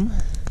and at 'em.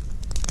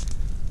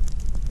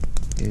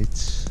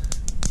 It's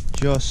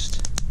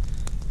just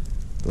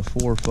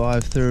before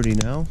 5:30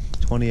 now,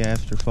 20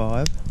 after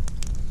 5.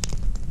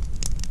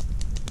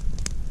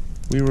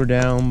 We were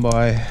down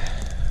by,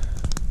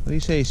 what do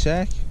you say,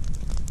 Sack?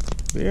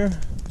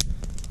 Beer?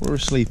 We were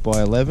asleep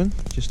by 11,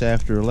 just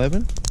after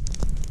 11.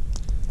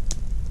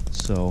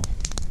 So,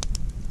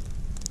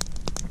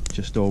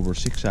 just over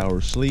 6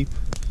 hours sleep.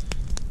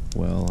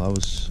 Well,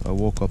 I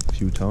woke up a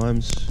few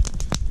times.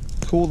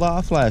 Cooled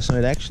off last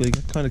night, actually.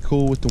 Got kind of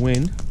cool with the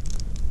wind.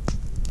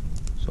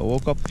 So I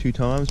woke up a few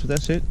times, but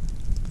that's it.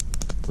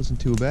 Wasn't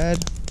too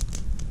bad.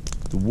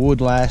 The wood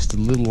lasted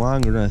a little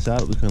longer than I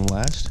thought it was going to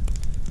last.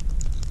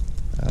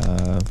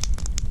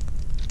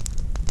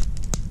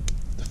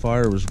 The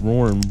fire was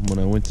roaring when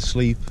I went to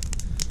sleep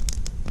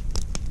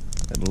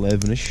at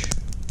 11ish.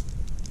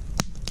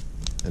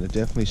 And it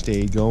definitely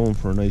stayed going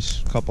for a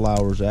nice couple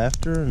hours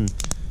after. And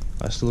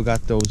I still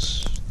got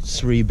those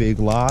 3 big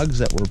logs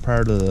that were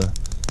part of the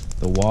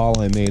wall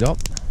I made up.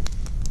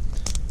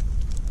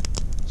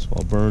 So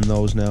I'll burn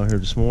those now here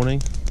this morning.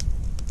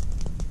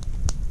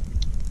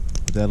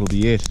 But that'll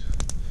be it.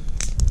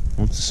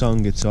 Once the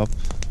sun gets up,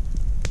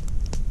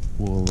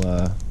 we'll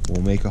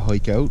make a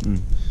hike out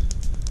and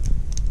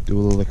do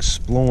a little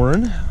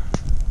exploring.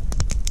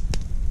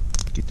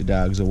 Get the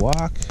dogs a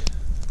walk.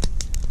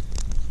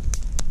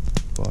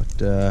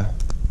 But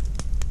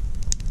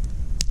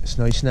it's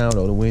nice now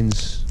though, the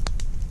wind's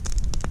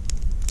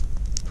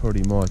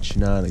pretty much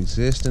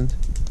non-existent.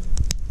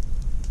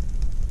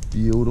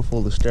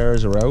 Beautiful, the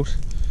stars are out.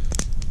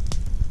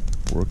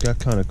 It got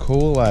kind of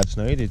cool last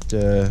night.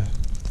 The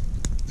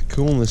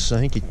coolness,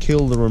 I think it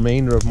killed the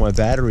remainder of my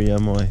battery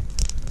on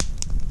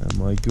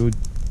my good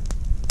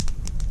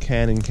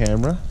Canon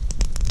camera,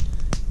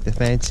 the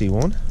fancy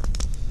one.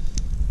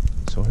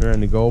 So here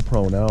on the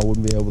GoPro now, I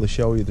wouldn't be able to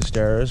show you the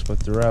stars, but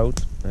they're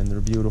out and they're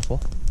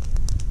beautiful.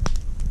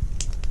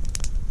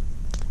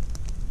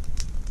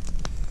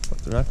 But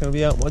they're not going to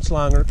be out much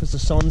longer because the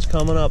sun's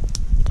coming up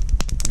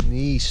in the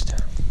east.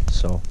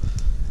 So,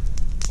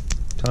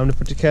 time to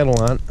put the kettle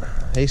on.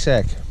 Hey,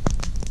 Sack.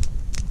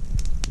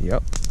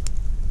 Yep.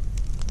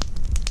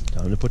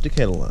 Time to put the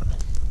kettle on.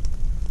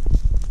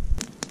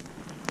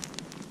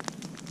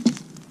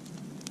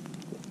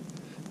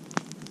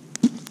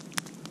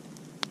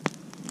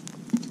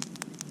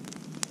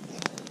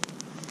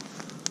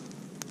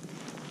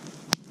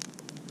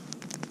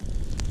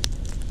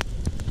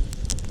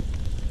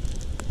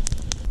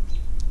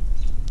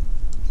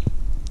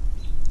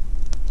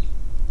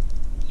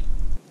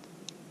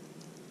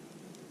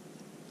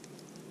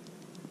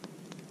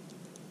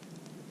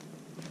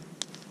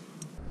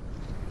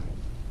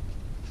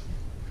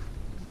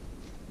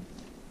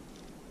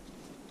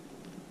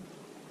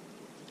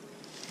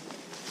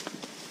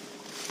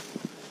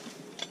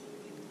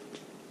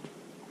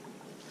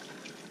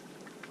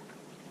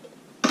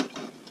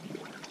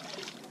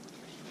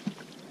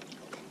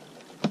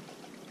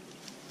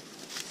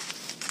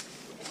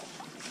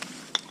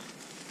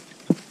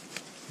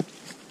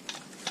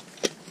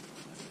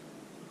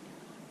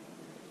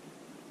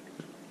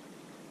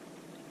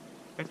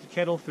 Got the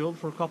kettle filled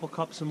for a couple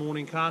cups of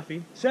morning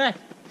coffee. Sack,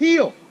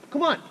 heel,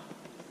 come on.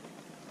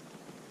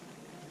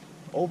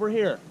 Over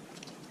here.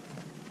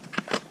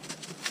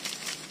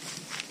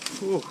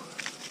 Whew.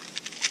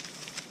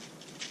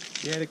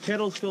 Yeah, the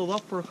kettle's filled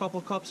up for a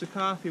couple cups of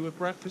coffee with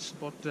breakfast,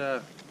 but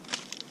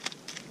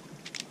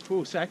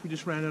Sack, we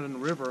just ran out on the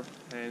river,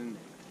 and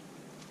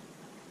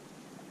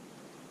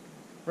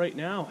right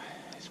now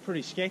it's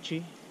pretty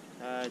sketchy.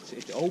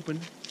 It's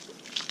open.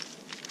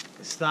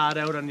 It's thawed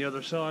out on the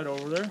other side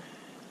over there.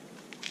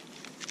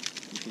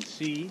 You can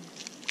see,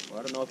 well,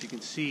 I don't know if you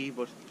can see,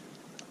 but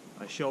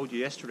I showed you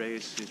yesterday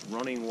it's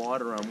running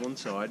water on one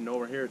side, and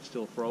over here it's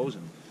still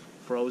frozen.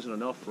 Frozen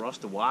enough for us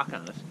to walk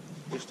on it,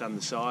 just on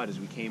the side as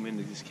we came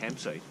into this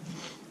campsite.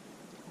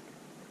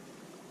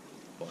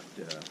 But,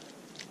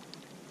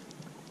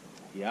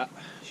 yeah,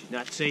 she's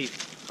not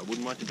safe. I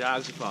wouldn't want the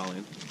dogs to fall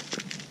in.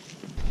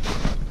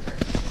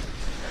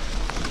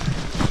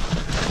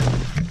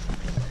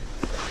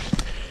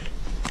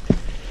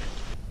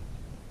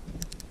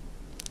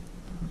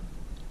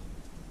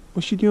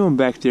 What you doing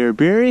back there,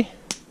 Barry?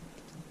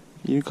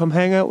 You come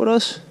hang out with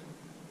us?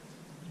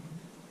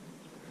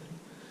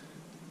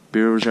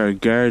 Barry was our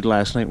guard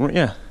last night, weren't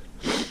you?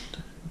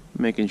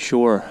 Making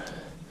sure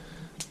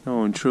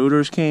no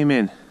intruders came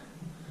in.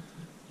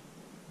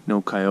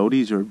 No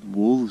coyotes or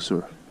wolves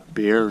or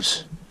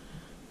bears.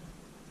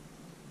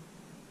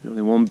 There's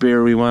only one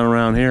bear we want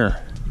around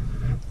here.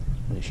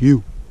 It's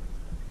you.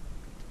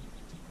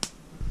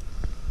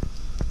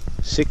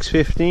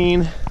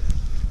 6:15.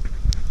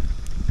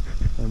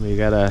 And we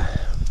got a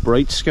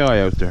bright sky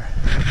out there.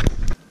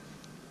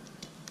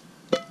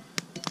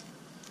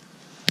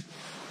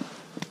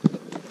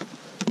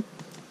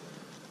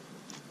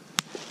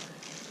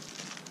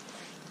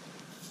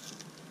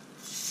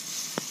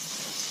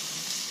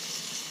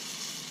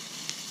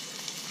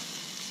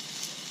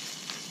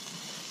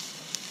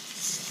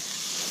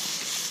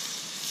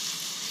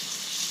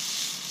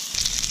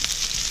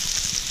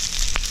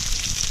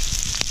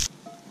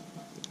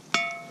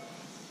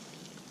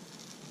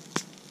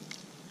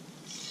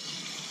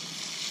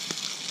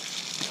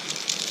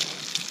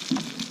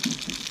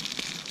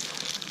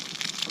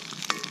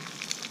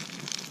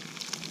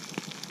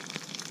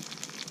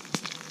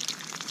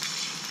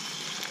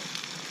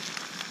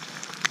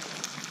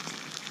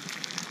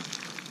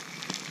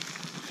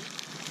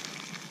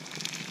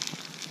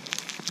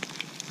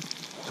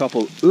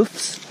 couple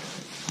oofs.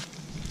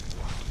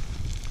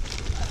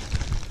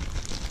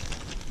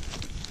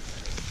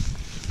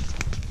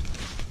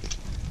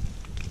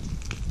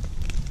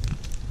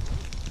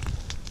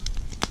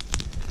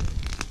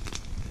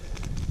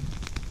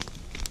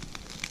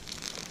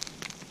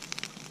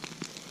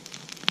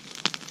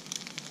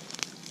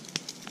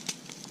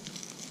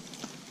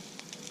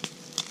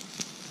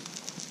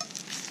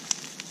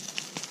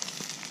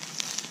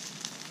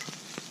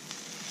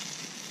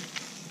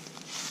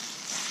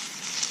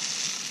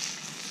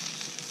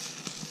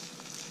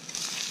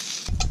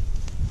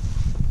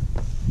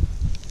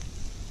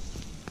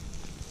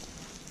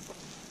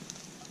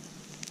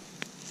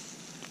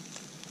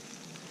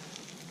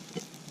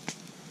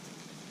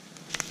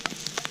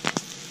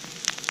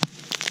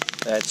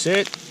 That's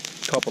it.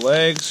 Couple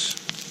eggs,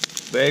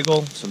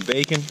 bagel, some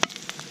bacon.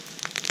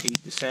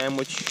 Eat the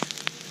sandwich,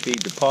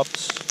 feed the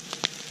pups,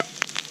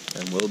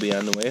 and we'll be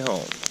on the way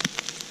home.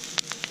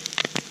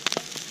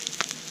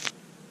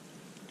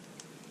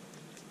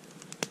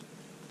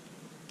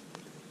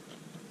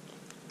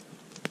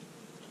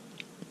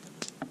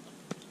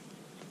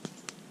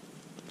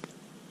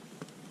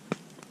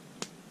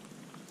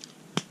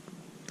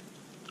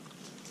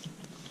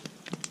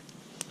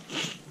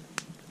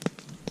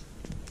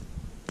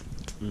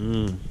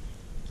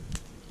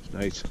 It's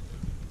nice.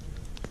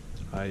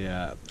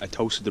 I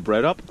toasted the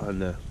bread up on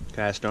the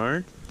cast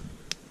iron,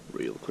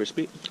 real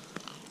crispy.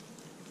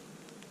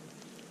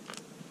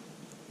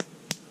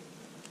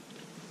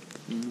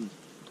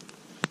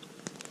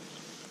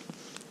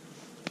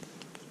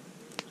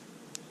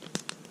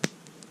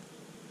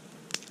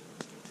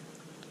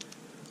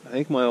 I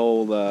think my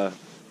old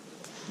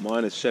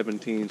minus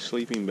 17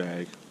 sleeping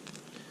bag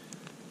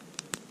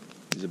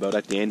is about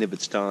at the end of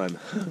its time.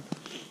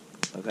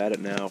 I've had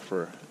it now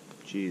for,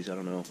 geez, I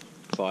don't know,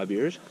 5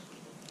 years.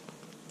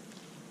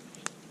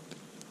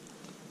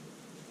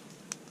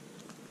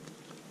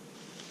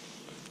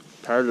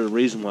 Part of the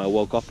reason why I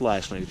woke up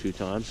last night a few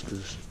times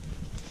because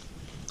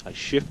I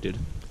shifted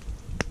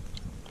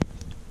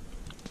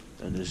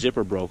and the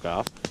zipper broke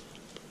off.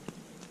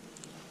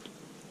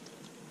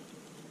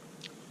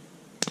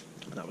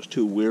 And I was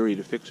too weary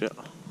to fix it.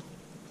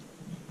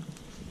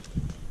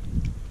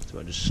 So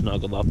I just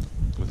snuggled up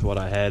with what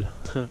I had.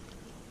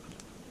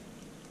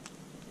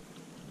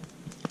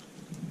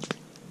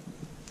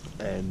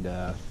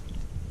 And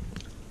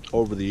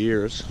over the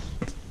years,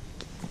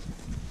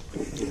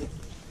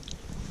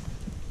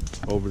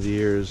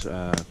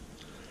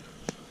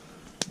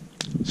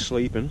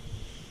 sleeping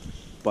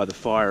by the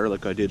fire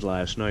like I did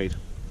last night,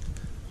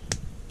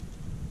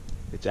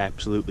 it's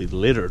absolutely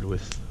littered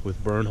with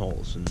burn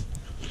holes and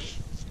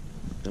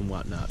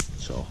whatnot.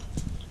 So,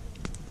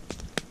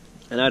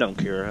 and I don't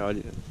care. I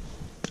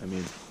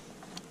mean,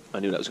 I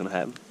knew that was going to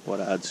happen. What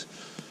odds?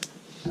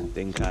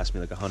 Thing cost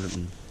me like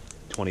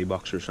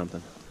 $120 or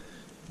something.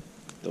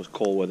 Those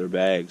cold weather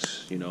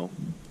bags, you know,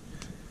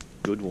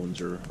 good ones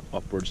are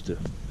upwards to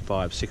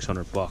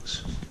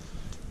 $500-600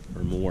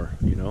 or more,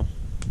 you know.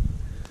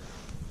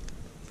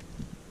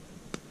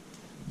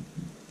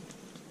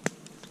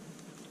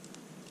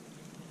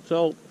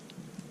 So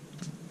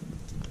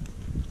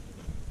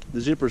the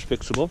zipper's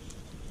fixable,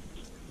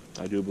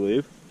 I do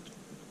believe.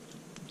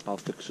 I'll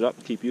fix it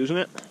up, keep using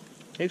it.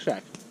 Hey,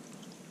 Sack.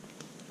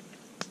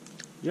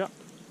 Yeah.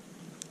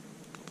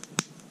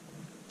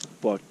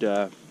 But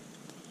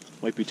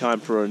might be time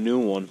for a new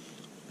one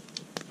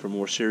for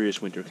more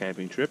serious winter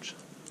camping trips.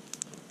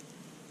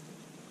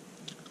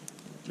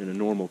 In a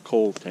normal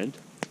cold tent.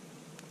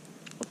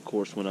 Of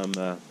course, when I'm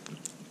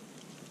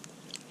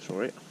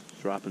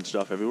dropping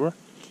stuff everywhere.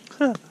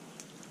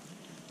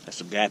 That's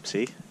some gap,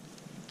 see?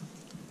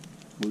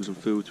 Losing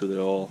food through the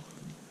old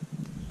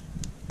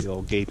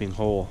gaping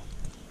hole.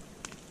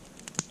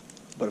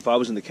 But if I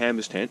was in the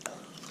canvas tent,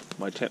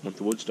 my tent with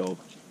the wood stove,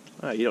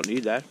 you don't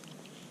need that.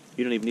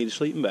 You don't even need a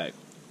sleeping bag.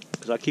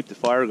 Because I keep the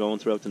fire going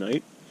throughout the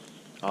night.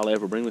 All I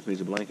ever bring with me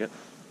is a blanket.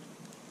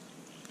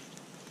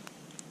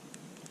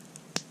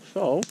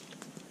 So,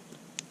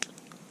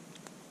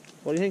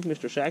 what do you think,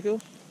 Mr. Sacco?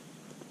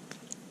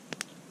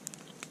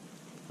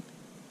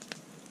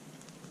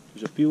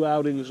 There's a few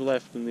outings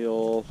left in the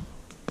old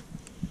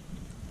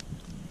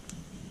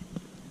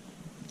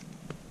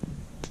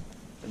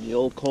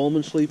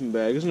Coleman sleeping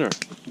bag, isn't there?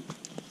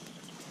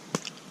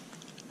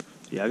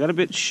 Yeah, I got a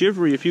bit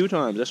shivery a few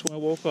times. That's why I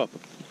woke up.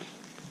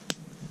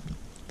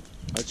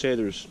 I'd say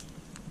there's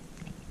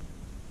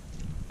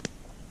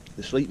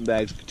the sleeping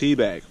bag's a tea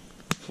bag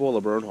full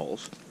of burn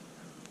holes.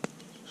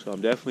 So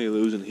I'm definitely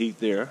losing heat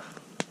there.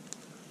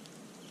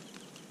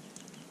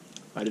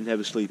 I didn't have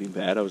a sleeping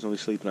pad. I was only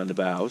sleeping on the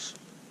bows.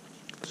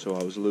 So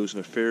I was losing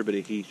a fair bit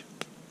of heat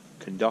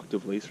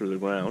conductively through the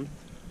ground.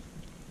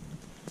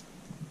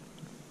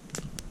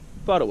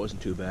 But it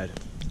wasn't too bad.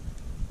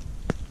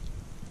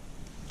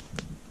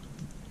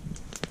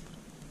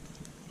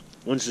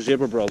 Once the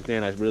zipper broke,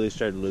 then I really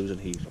started losing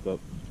heat. But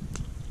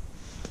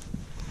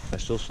I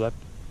still slept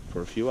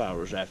for a few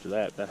hours after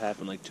that. That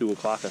happened like 2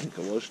 o'clock, I think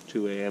it was,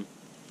 2 a.m.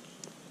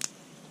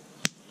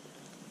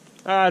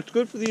 It's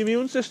good for the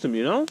immune system,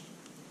 you know?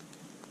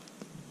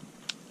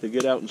 To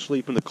get out and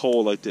sleep in the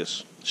cold like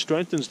this.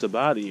 Strengthens the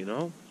body, you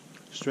know?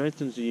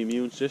 Strengthens the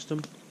immune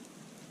system.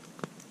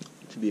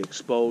 To be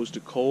exposed to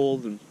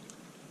cold and,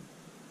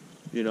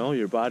 you know,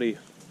 your body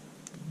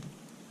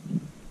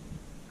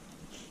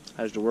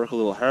has to work a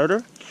little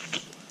harder.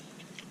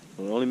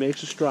 It only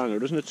makes it stronger,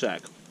 doesn't it,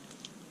 Zach?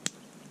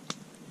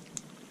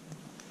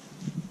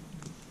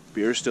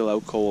 Beer's still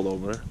out cold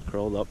over there,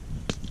 curled up.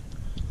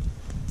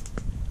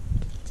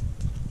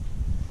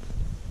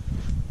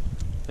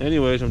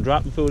 Anyways, I'm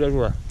dropping food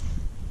everywhere.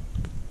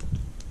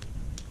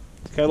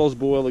 Kettle's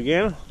boiled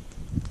again.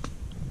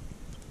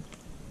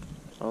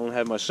 I only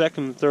had my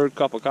second and third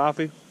cup of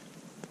coffee.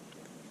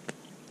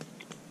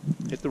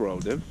 Hit the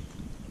road, then.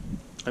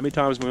 How many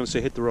times am I going to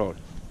say hit the road?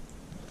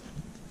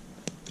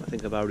 I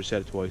think I've already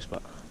said it twice,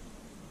 but...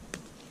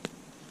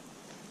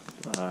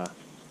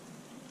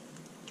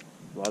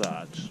 what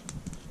odds?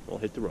 We'll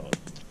hit the road.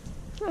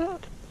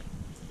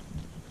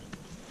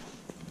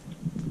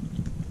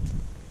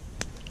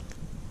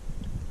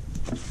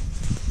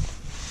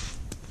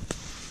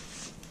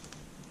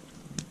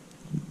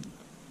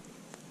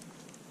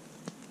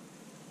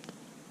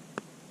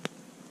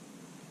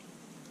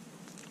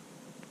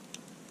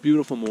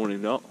 Beautiful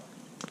morning, though.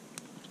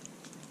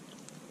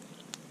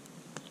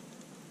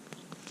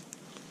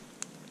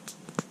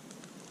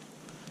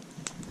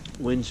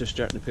 Winds are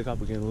starting to pick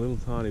up again a little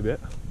tiny bit.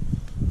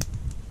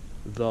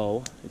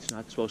 Though, it's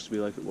not supposed to be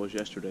like it was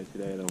yesterday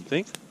today, I don't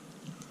think.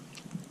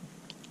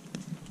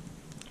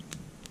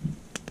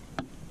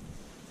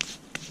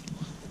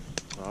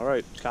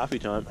 Alright, coffee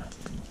time.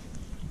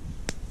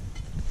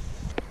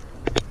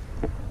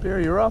 Bear,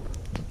 you're up.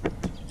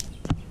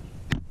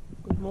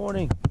 Good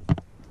morning.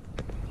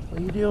 What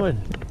are you doing?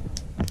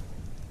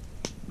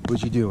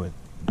 What you doing?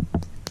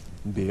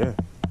 Beer?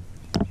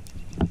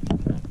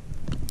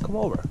 Come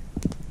over.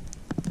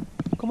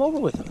 Come over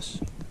with us.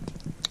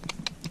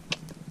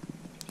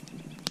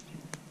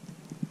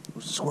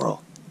 Where's the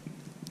squirrel?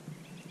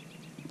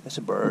 That's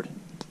a bird.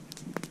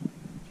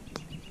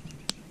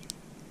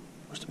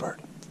 Where's the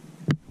bird?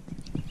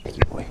 Hey,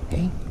 you boy.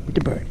 Hey, where's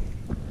the bird?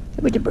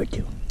 Where'd the bird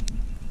do?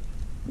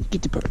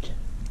 Get the bird.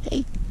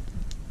 Hey.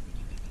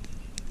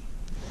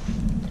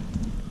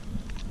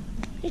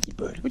 Where's the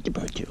bird? Where'd the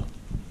bird do?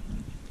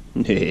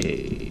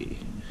 Hey,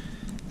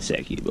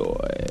 Sacky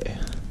boy.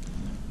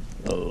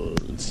 Oh,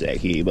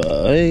 Sacky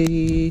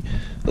boy.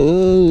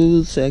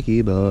 Oh,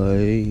 Sacky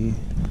boy.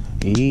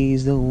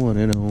 He's the one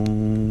and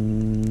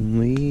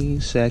only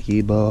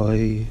Sacky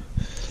boy.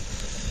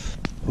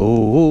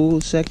 Oh,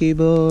 Sacky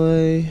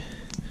boy.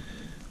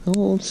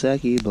 Oh,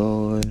 Sacky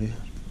boy.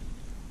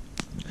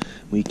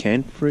 We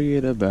can't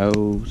forget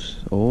about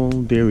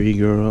old Berry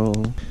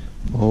girl.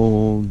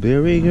 Old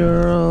Berry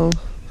girl.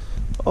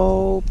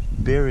 Oh,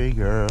 Berry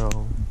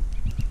girl.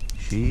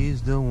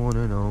 She's the one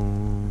and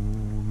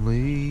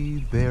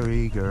only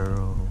Berry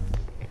girl.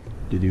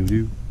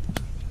 Do-do-do.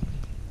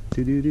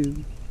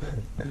 Do-do-do.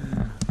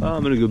 Oh,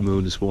 I'm in a good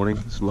mood this morning.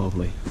 It's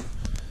lovely.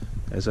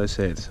 As I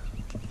said,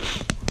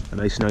 a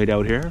nice night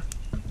out here.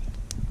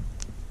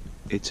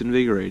 It's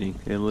invigorating.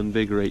 It'll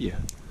invigorate you.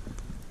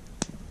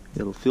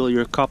 It'll fill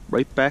your cup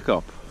right back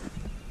up.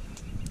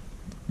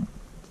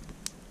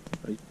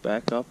 Right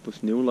back up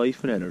with new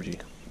life and energy.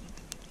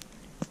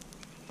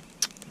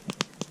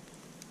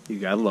 You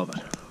gotta love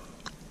it.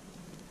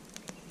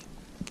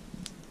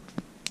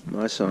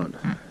 My son.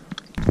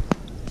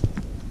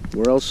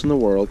 Where else in the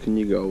world can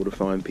you go to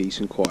find peace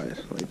and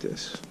quiet like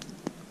this?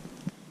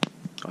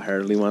 I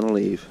hardly want to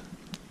leave.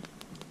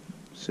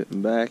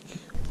 Sitting back,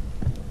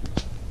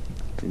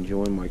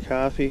 enjoying my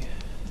coffee.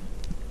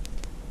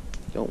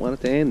 Don't want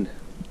it to end.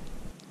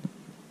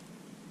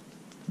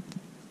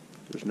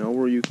 There's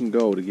nowhere you can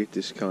go to get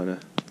this kind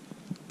of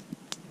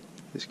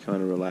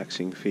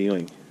relaxing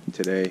feeling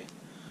today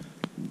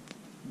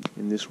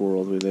in this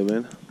world we live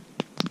in.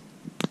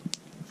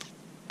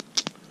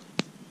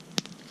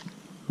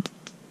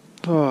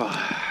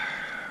 Oh.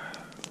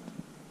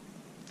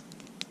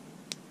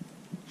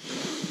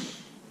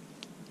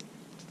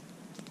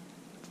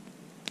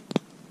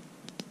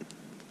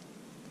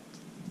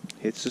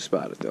 Hits the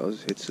spot, it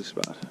does. Hits the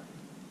spot.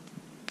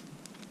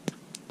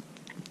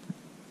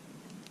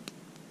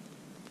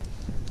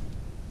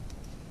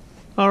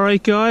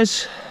 Alright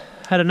guys,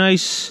 had a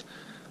nice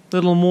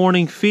little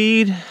morning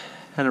feed,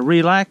 had a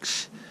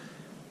relax,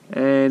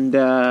 and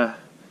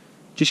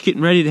just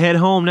getting ready to head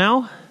home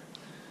now.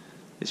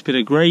 It's been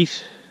a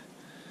great,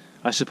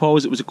 I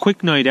suppose it was a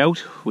quick night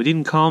out. We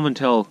didn't come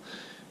until,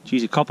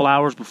 geez, a couple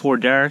hours before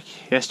dark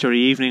yesterday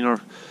evening,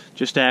 or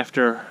just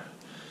after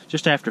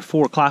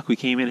 4 o'clock we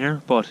came in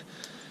here, but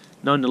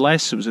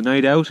nonetheless it was a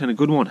night out and a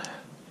good one.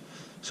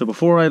 So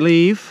before I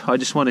leave, I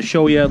just want to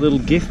show you a little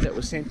gift that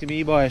was sent to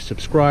me by a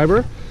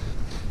subscriber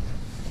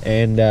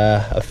and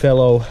a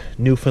fellow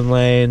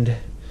Newfoundland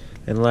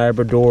and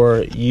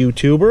Labrador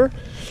YouTuber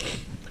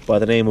by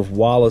the name of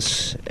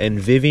Wallace and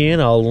Vivian.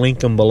 I'll link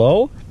them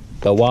below.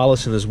 So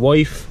Wallace and his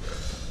wife,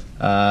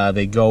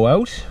 they go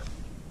out,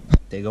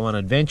 they go on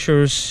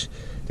adventures,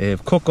 They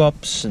have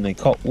cook-ups and they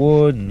cut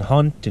wood and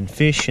hunt and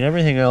fish and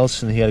everything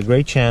else, and he had a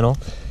great channel.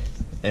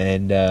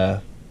 And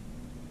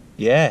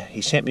yeah, he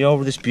sent me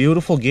over this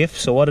beautiful gift.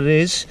 So what it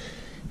is,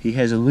 he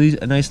has a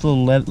nice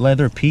little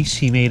leather piece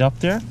he made up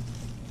there.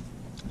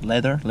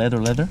 Leather.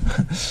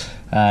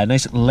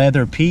 Nice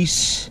leather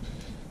piece.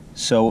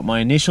 So with my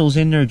initials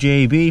in there,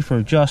 JB,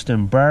 for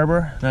Justin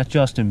Barbour, not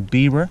Justin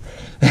Bieber.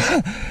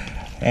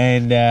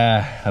 And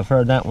I've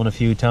heard that one a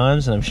few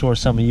times, and I'm sure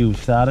some of you have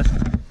thought it.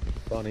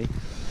 Funny.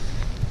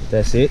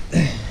 That's it.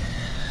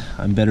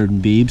 I'm better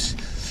than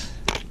Biebs.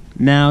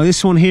 Now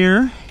this one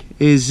here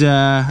is,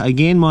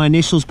 again, my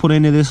initials put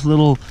into this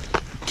little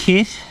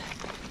kit.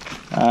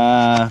 It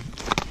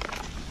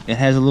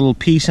has a little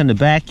piece on the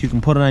back. You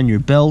can put it on your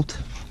belt.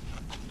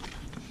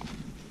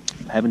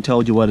 I haven't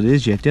told you what it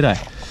is yet, did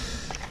I?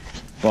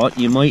 But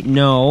you might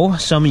know,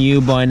 some of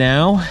you by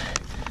now.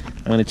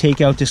 I'm going to take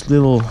out this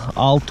little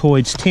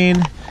Altoids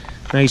tin.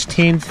 Nice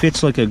tin,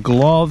 fits like a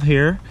glove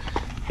here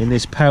in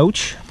this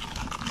pouch.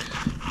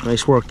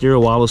 Nice work there,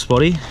 Wallace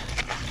buddy.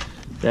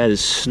 That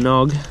is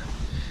snug.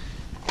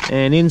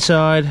 And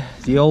inside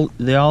the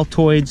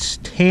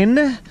Altoids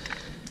tin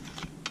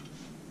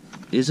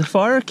is a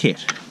fire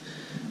kit.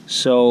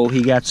 So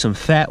he got some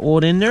fat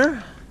wood in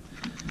there,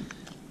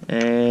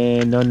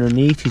 and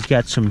underneath he's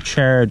got some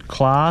charred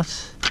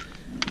cloth.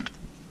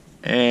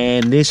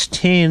 And this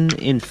tin,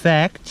 in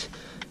fact,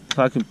 if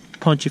I can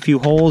punch a few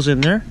holes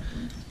in there,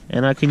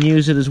 and I can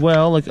use it as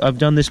well, like I've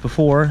done this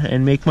before,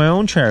 and make my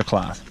own char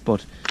cloth.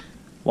 But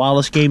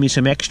Wallace gave me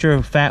some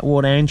extra fat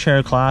wood and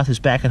char cloth. It's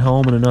back at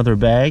home in another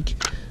bag,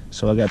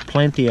 so I got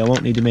plenty. I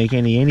won't need to make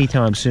any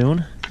anytime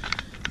soon.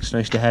 It's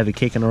nice to have it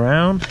kicking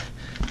around.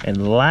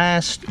 And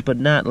last but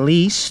not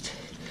least,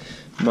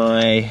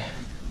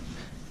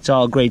 it's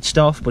all great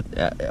stuff, but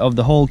of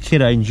the whole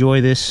kit I enjoy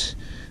this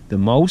the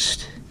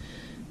most.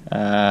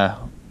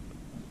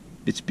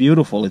 It's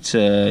beautiful. It's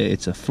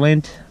a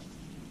flint,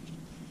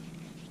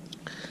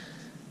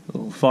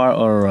 fire,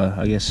 or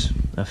I guess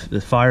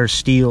the fire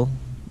steel.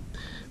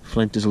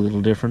 Flint is a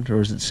little different,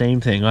 or is it the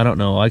same thing? I don't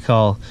know. I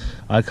call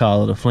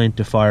it a flint,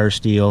 a fire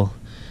steel.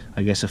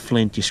 I guess a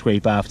flint you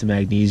scrape off the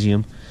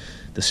magnesium,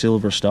 the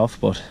silver stuff,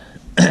 but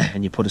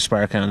and you put a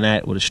spark on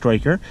that with a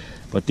striker.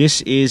 But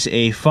this is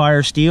a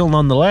fire steel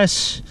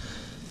nonetheless.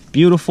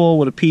 Beautiful,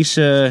 with a piece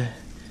of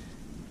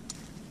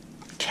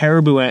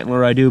caribou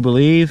antler, I do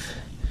believe.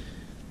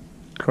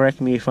 Correct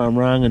me if I'm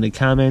wrong in the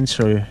comments,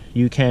 or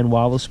you can,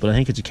 Wallace, but I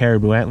think it's a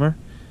caribou antler.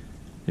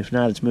 If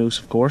not, it's moose,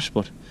 of course,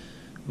 but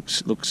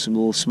looks a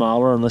little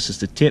smaller unless it's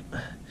the tip.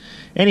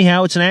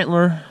 Anyhow, it's an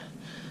antler,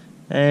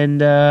 and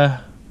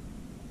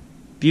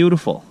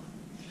beautiful.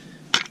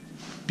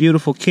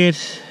 Beautiful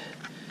kit.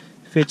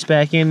 Fits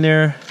back in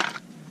there,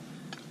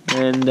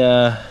 and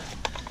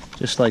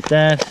just like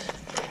that.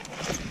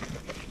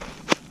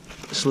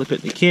 Slip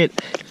it in the kit.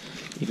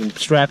 You can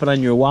strap it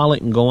on your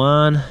wallet and go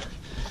on.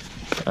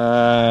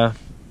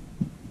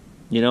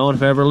 You know, and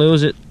if I ever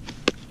lose it,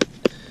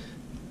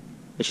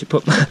 I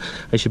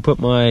should put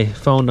my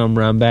phone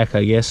number on back,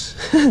 I guess.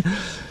 I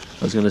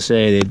was gonna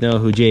say they'd know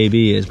who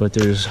JB is, but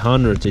there's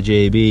hundreds of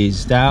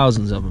JBs,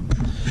 thousands of them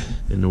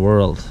in the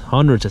world,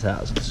 hundreds of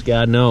thousands,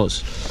 God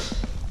knows.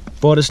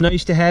 But it's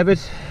nice to have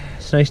it.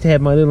 It's nice to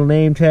have my little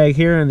name tag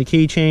here and the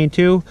keychain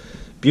too.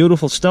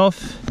 Beautiful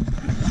stuff.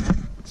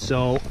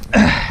 So,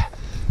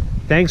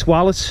 thanks,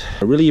 Wallace.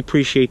 I really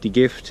appreciate the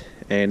gift,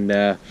 and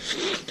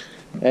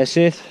that's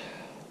it.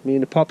 Me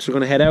and the pups are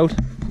gonna head out.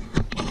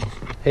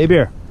 Hey,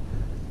 Bear,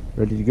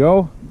 ready to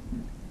go?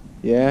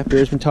 Yeah,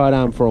 Bear's been tied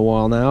on for a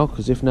while now,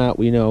 because if not,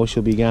 we know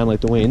she'll be gone like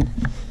the wind.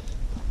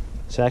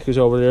 Saku's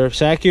over there.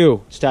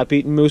 Saku, stop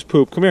eating moose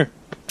poop. Come here.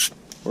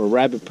 Or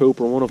rabbit poop,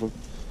 or one of them.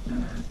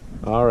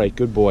 Alright,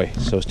 good boy.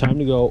 So it's time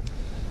to go.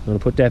 I'm going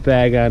to put that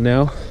bag on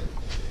now.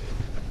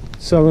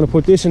 So I'm going to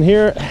put this in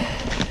here.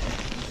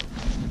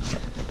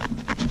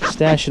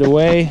 Stash it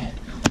away.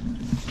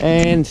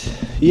 And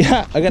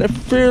yeah, I got a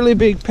fairly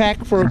big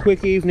pack for a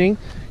quick evening.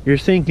 You're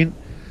thinking.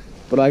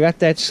 But I got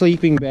that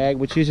sleeping bag,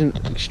 which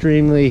isn't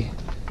extremely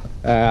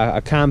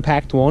a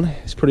compact one.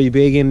 It's pretty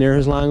big in there,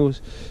 as long as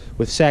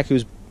with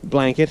Saku's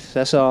blanket.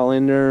 That's all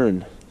in there.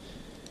 And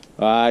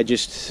I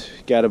just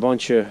got a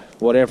bunch of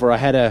whatever. I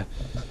had a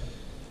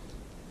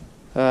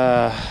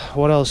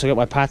what else? I got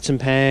my pots and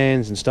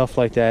pans and stuff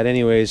like that.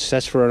 Anyways,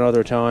 that's for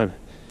another time.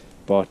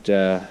 But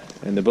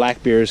and the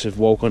black bears have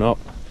woken up,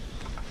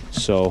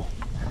 so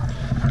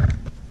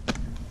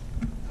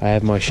I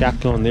have my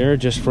shotgun there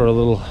just for a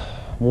little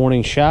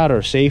warning shot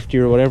or safety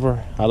or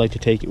whatever. I like to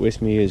take it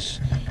with me, as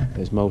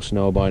most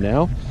know by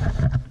now.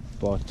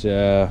 But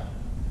and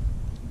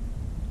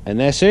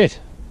that's it.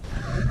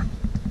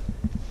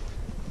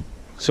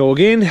 So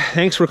again,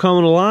 thanks for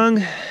coming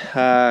along.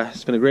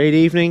 It's been a great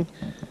evening,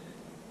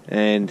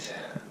 and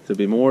there'll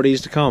be more of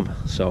these to come.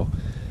 So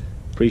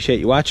appreciate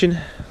you watching.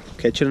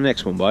 Catch you in the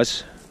next one,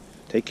 boys.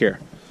 Take care.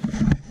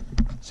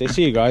 Say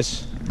see you,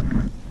 guys.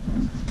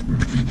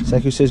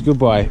 Saku says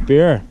goodbye.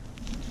 Bear,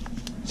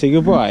 say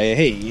goodbye.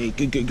 Hey,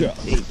 good girl.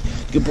 Hey,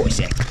 good boy,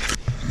 Saku.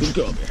 Good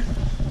girl, Bear.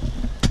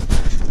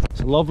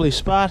 It's a lovely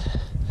spot.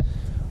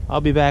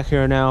 I'll be back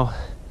here now,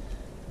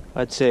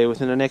 I'd say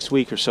within the next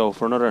week or so,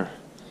 for another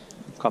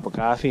cup of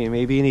coffee and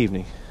maybe an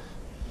evening.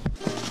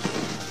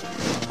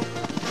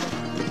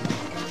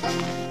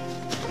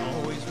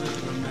 Always will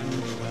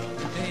remember well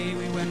the day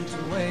we went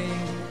away,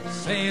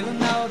 sailing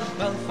out of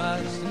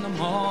Belfast in the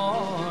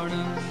morning.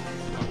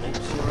 Our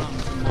hopes were on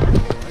tomorrow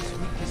as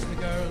we kissed the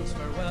girls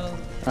farewell.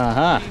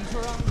 Aha.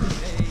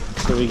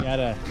 So we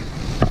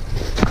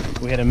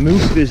had a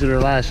moose visitor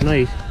last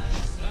night.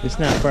 It's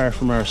not far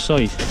from our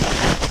site,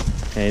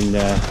 and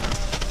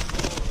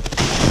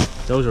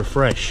those are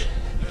fresh.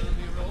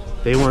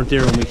 They weren't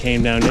there when we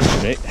came down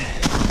yesterday,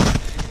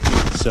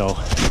 so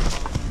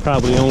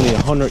probably only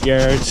 100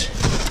 yards.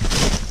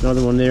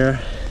 Another one there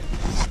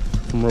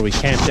from where we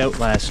camped out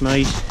last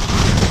night.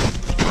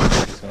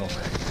 So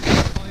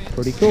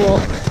pretty cool.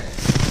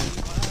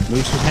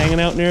 Moose was hanging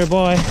out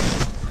nearby.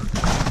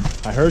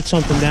 I heard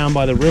something down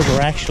by the river,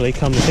 actually,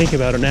 come to think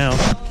about it now.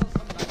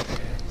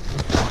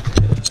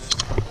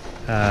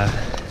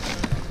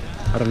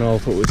 I don't know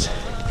if it was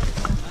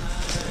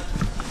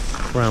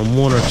around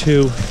 1 or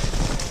 2 in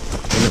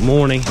the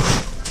morning.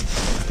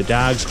 The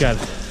dogs got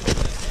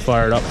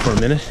fired up for a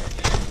minute.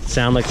 It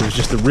sounded like it was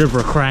just the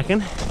river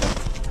cracking,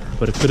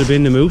 but it could have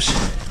been the moose.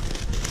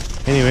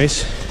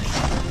 Anyways,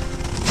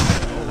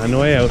 on the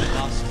way out.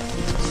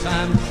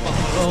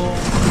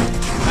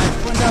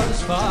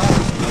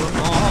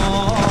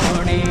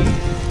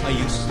 I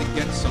used to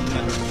get some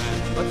letters,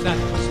 but that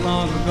was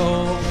long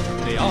ago.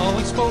 They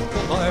always spoke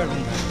of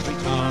Ireland and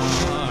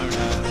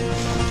Tara.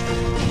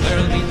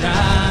 There'll be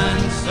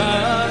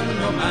dancing,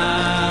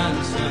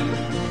 romancing,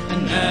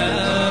 and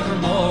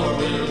nevermore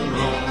we'll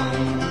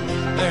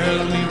roam.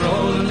 There'll be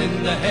rolling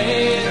in the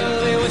hay,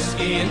 there'll be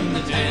whiskey in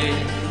the day,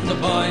 and the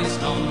boys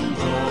come